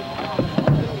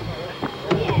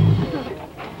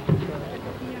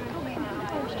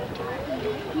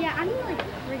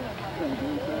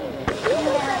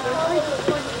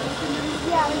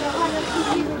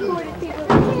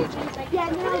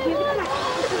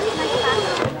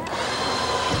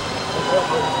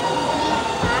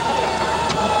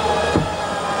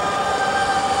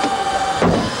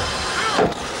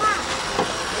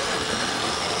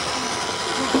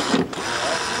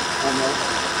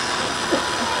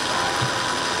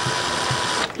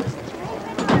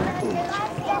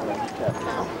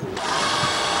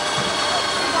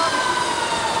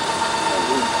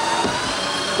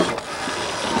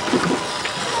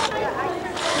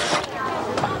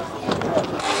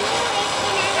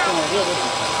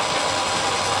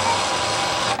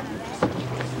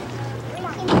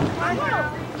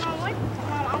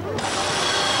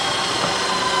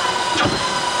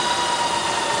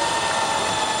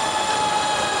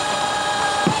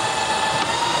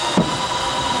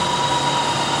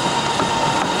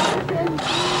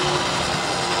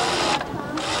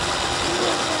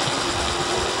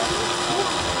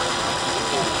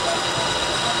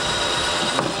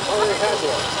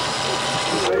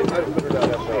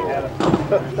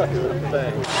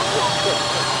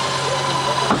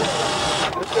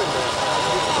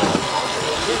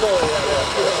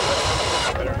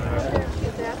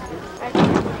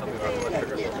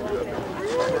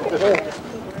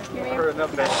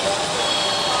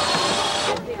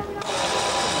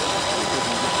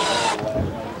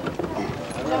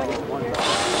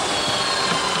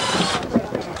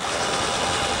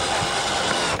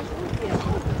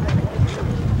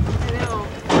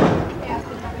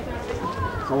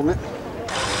 Hold it.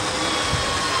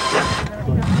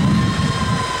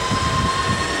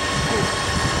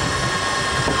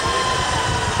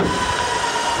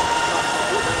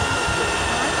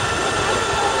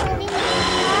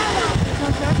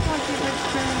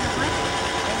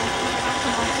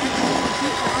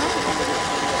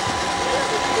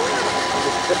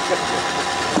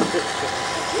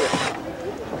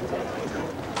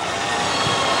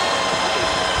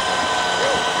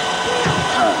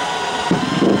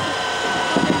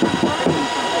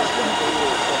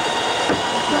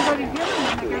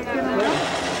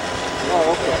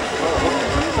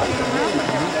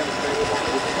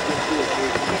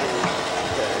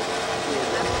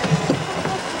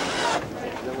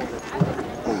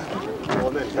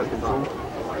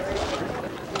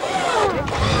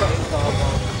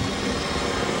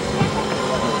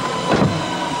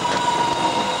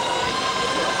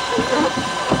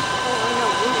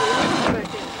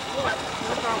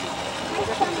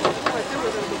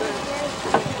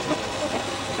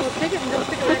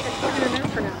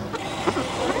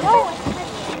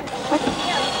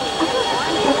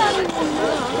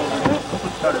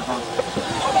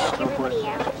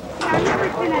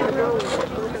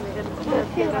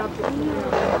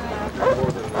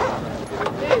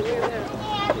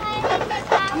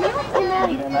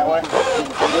 in that way?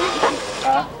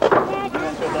 Huh?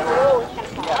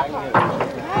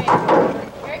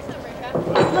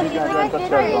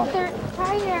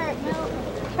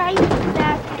 Try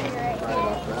that finger right here.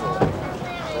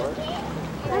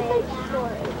 That's like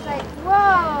short. It's like,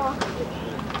 whoa.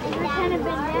 You're kind of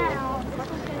bent down.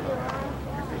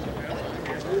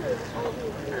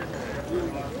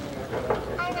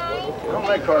 They don't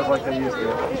make cars like they used to.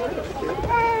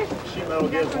 Sheet metal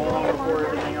gets long before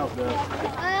everything else does.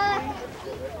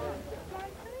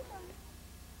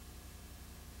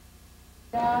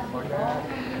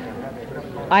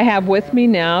 I have with me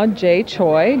now Jay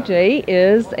Choi. Jay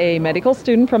is a medical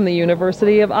student from the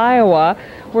University of Iowa.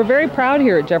 We're very proud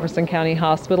here at Jefferson County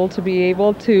Hospital to be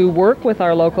able to work with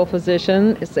our local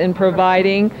physicians in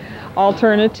providing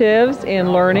alternatives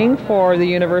in learning for the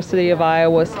University of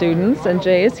Iowa students, and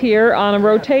Jay is here on a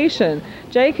rotation.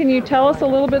 Jay, can you tell us a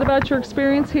little bit about your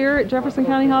experience here at Jefferson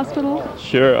County Hospital?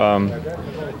 Sure.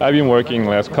 I've been working the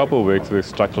last couple of weeks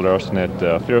with Dr. Larson at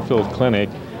Fairfield Clinic,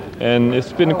 and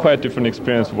it's been a quite different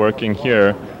experience working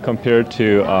here compared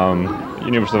to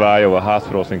University of Iowa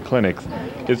hospitals and clinics.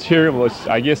 It's here,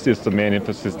 I guess it's the main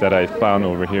emphasis that I found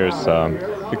over here is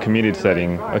the community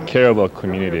setting, a care of a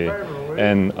community,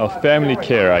 and a family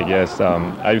care, I guess.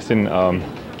 I've seen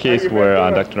case where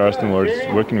Dr. Larson was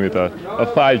working with a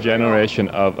 5 generation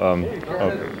of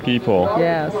people.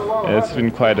 Yes. And it's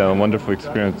been quite a wonderful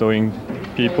experience knowing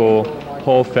people,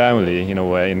 whole family in a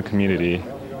way, in community.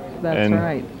 That's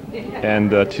right. And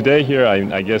today here,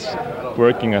 I guess,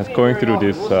 going through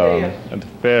this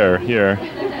fair here,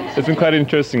 it's been quite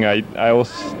interesting.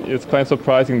 It's quite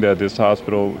surprising that this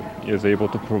hospital is able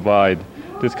to provide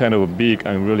this kind of a big,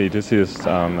 and really this is,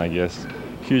 I guess,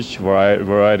 huge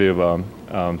variety of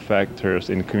factors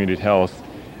in community health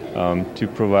to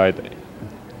provide.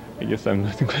 I guess I'm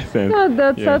not quite saying. No,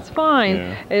 that's fine.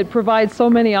 Yeah. It provides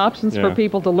so many options for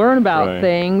people to learn about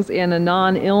things in a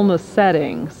non-illness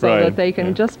setting, so that they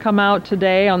can just come out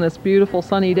today on this beautiful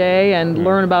sunny day and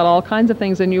learn about all kinds of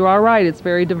things. And you are right, it's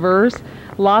very diverse,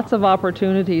 lots of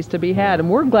opportunities to be had, and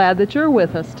we're glad that you're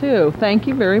with us too. Thank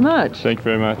you very much. Thank you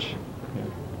very much.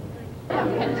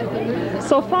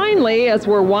 So finally, as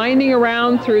we're winding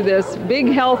around through this big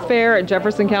health fair at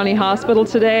Jefferson County Hospital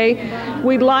today,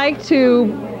 we'd like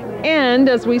to end,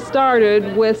 as we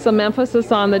started, with some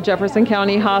emphasis on the Jefferson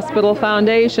County Hospital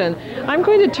Foundation. I'm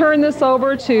going to turn this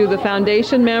over to the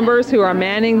foundation members who are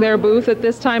manning their booth at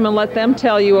this time and let them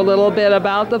tell you a little bit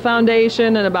about the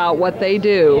foundation and about what they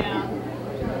do.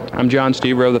 I'm John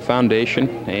Stever of the foundation,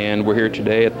 and we're here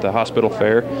today at the hospital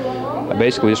fair.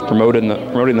 Basically just promoting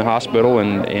the hospital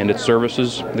and its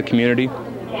services, the community.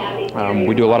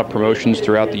 We do a lot of promotions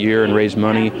throughout the year and raise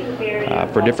money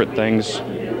for different things.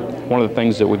 One of the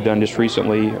things that we've done just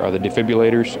recently are the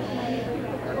defibrillators.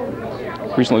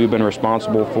 Recently we've been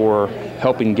responsible for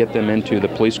helping get them into the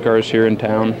police cars here in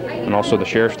town and also the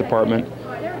Sheriff's Department.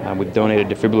 We've donated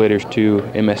defibrillators to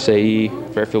MSAE,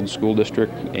 Fairfield School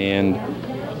District, and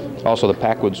also the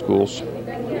Packwood schools.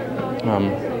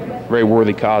 Very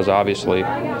worthy cause, obviously.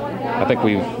 I think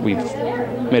we've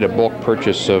made a bulk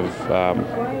purchase of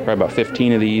probably about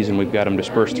 15 of these, and we've got them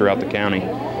dispersed throughout the county.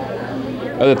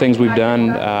 Other things we've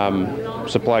done,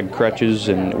 supplied crutches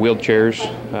and wheelchairs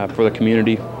for the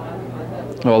community.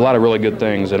 Well, a lot of really good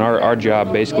things, and our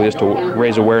job basically is to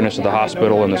raise awareness of the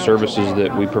hospital and the services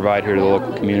that we provide here to the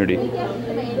local community.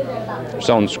 We're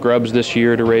selling scrubs this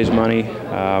year to raise money.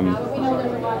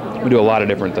 We do a lot of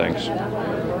different things.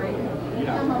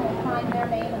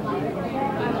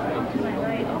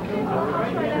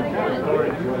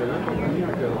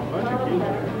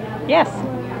 Yes.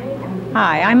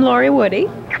 Hi, I'm Lori Woody.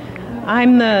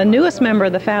 I'm the newest member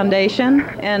of the foundation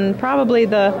and probably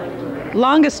the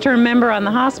longest term member on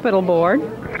the hospital board.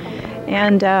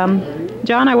 And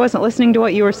John, I wasn't listening to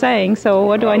what you were saying, so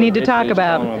what do I need to talk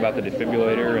about? About the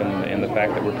defibrillator and the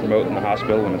fact that we're promoting the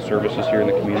hospital and the services here in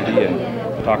the community,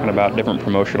 and talking about different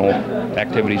promotional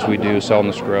activities we do, selling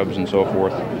the scrubs and so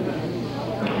forth.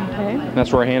 Okay.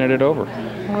 That's where I handed it over.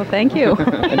 Well, thank you.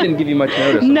 I didn't give you much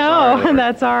notice. No,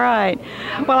 that's all right.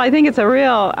 Well, I think it's a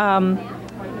real,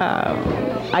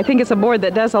 I think it's a board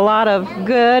that does a lot of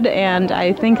good, and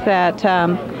I think that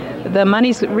the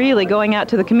money's really going out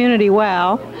to the community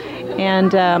well.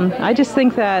 And I just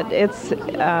think that it's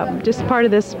just part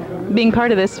of this, being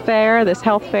part of this fair, this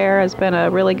health fair, has been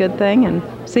a really good thing, and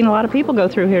seen a lot of people go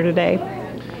through here today.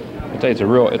 I tell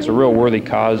you, it's a real worthy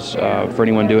cause for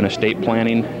anyone doing estate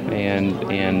planning, and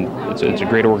it's a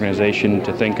great organization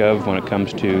to think of when it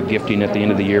comes to gifting at the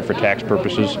end of the year for tax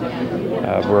purposes.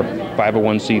 We're a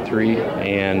 501c3,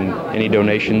 and any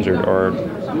donations are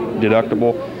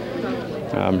deductible.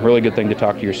 Really good thing to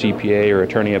talk to your CPA or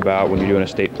attorney about when you're doing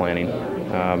estate planning.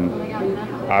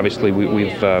 Obviously,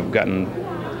 we've gotten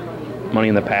money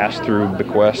in the past through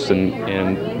bequests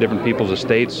and different people's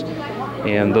estates,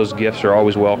 and those gifts are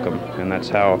always welcome, and that's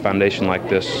how a foundation like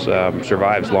this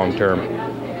survives long term.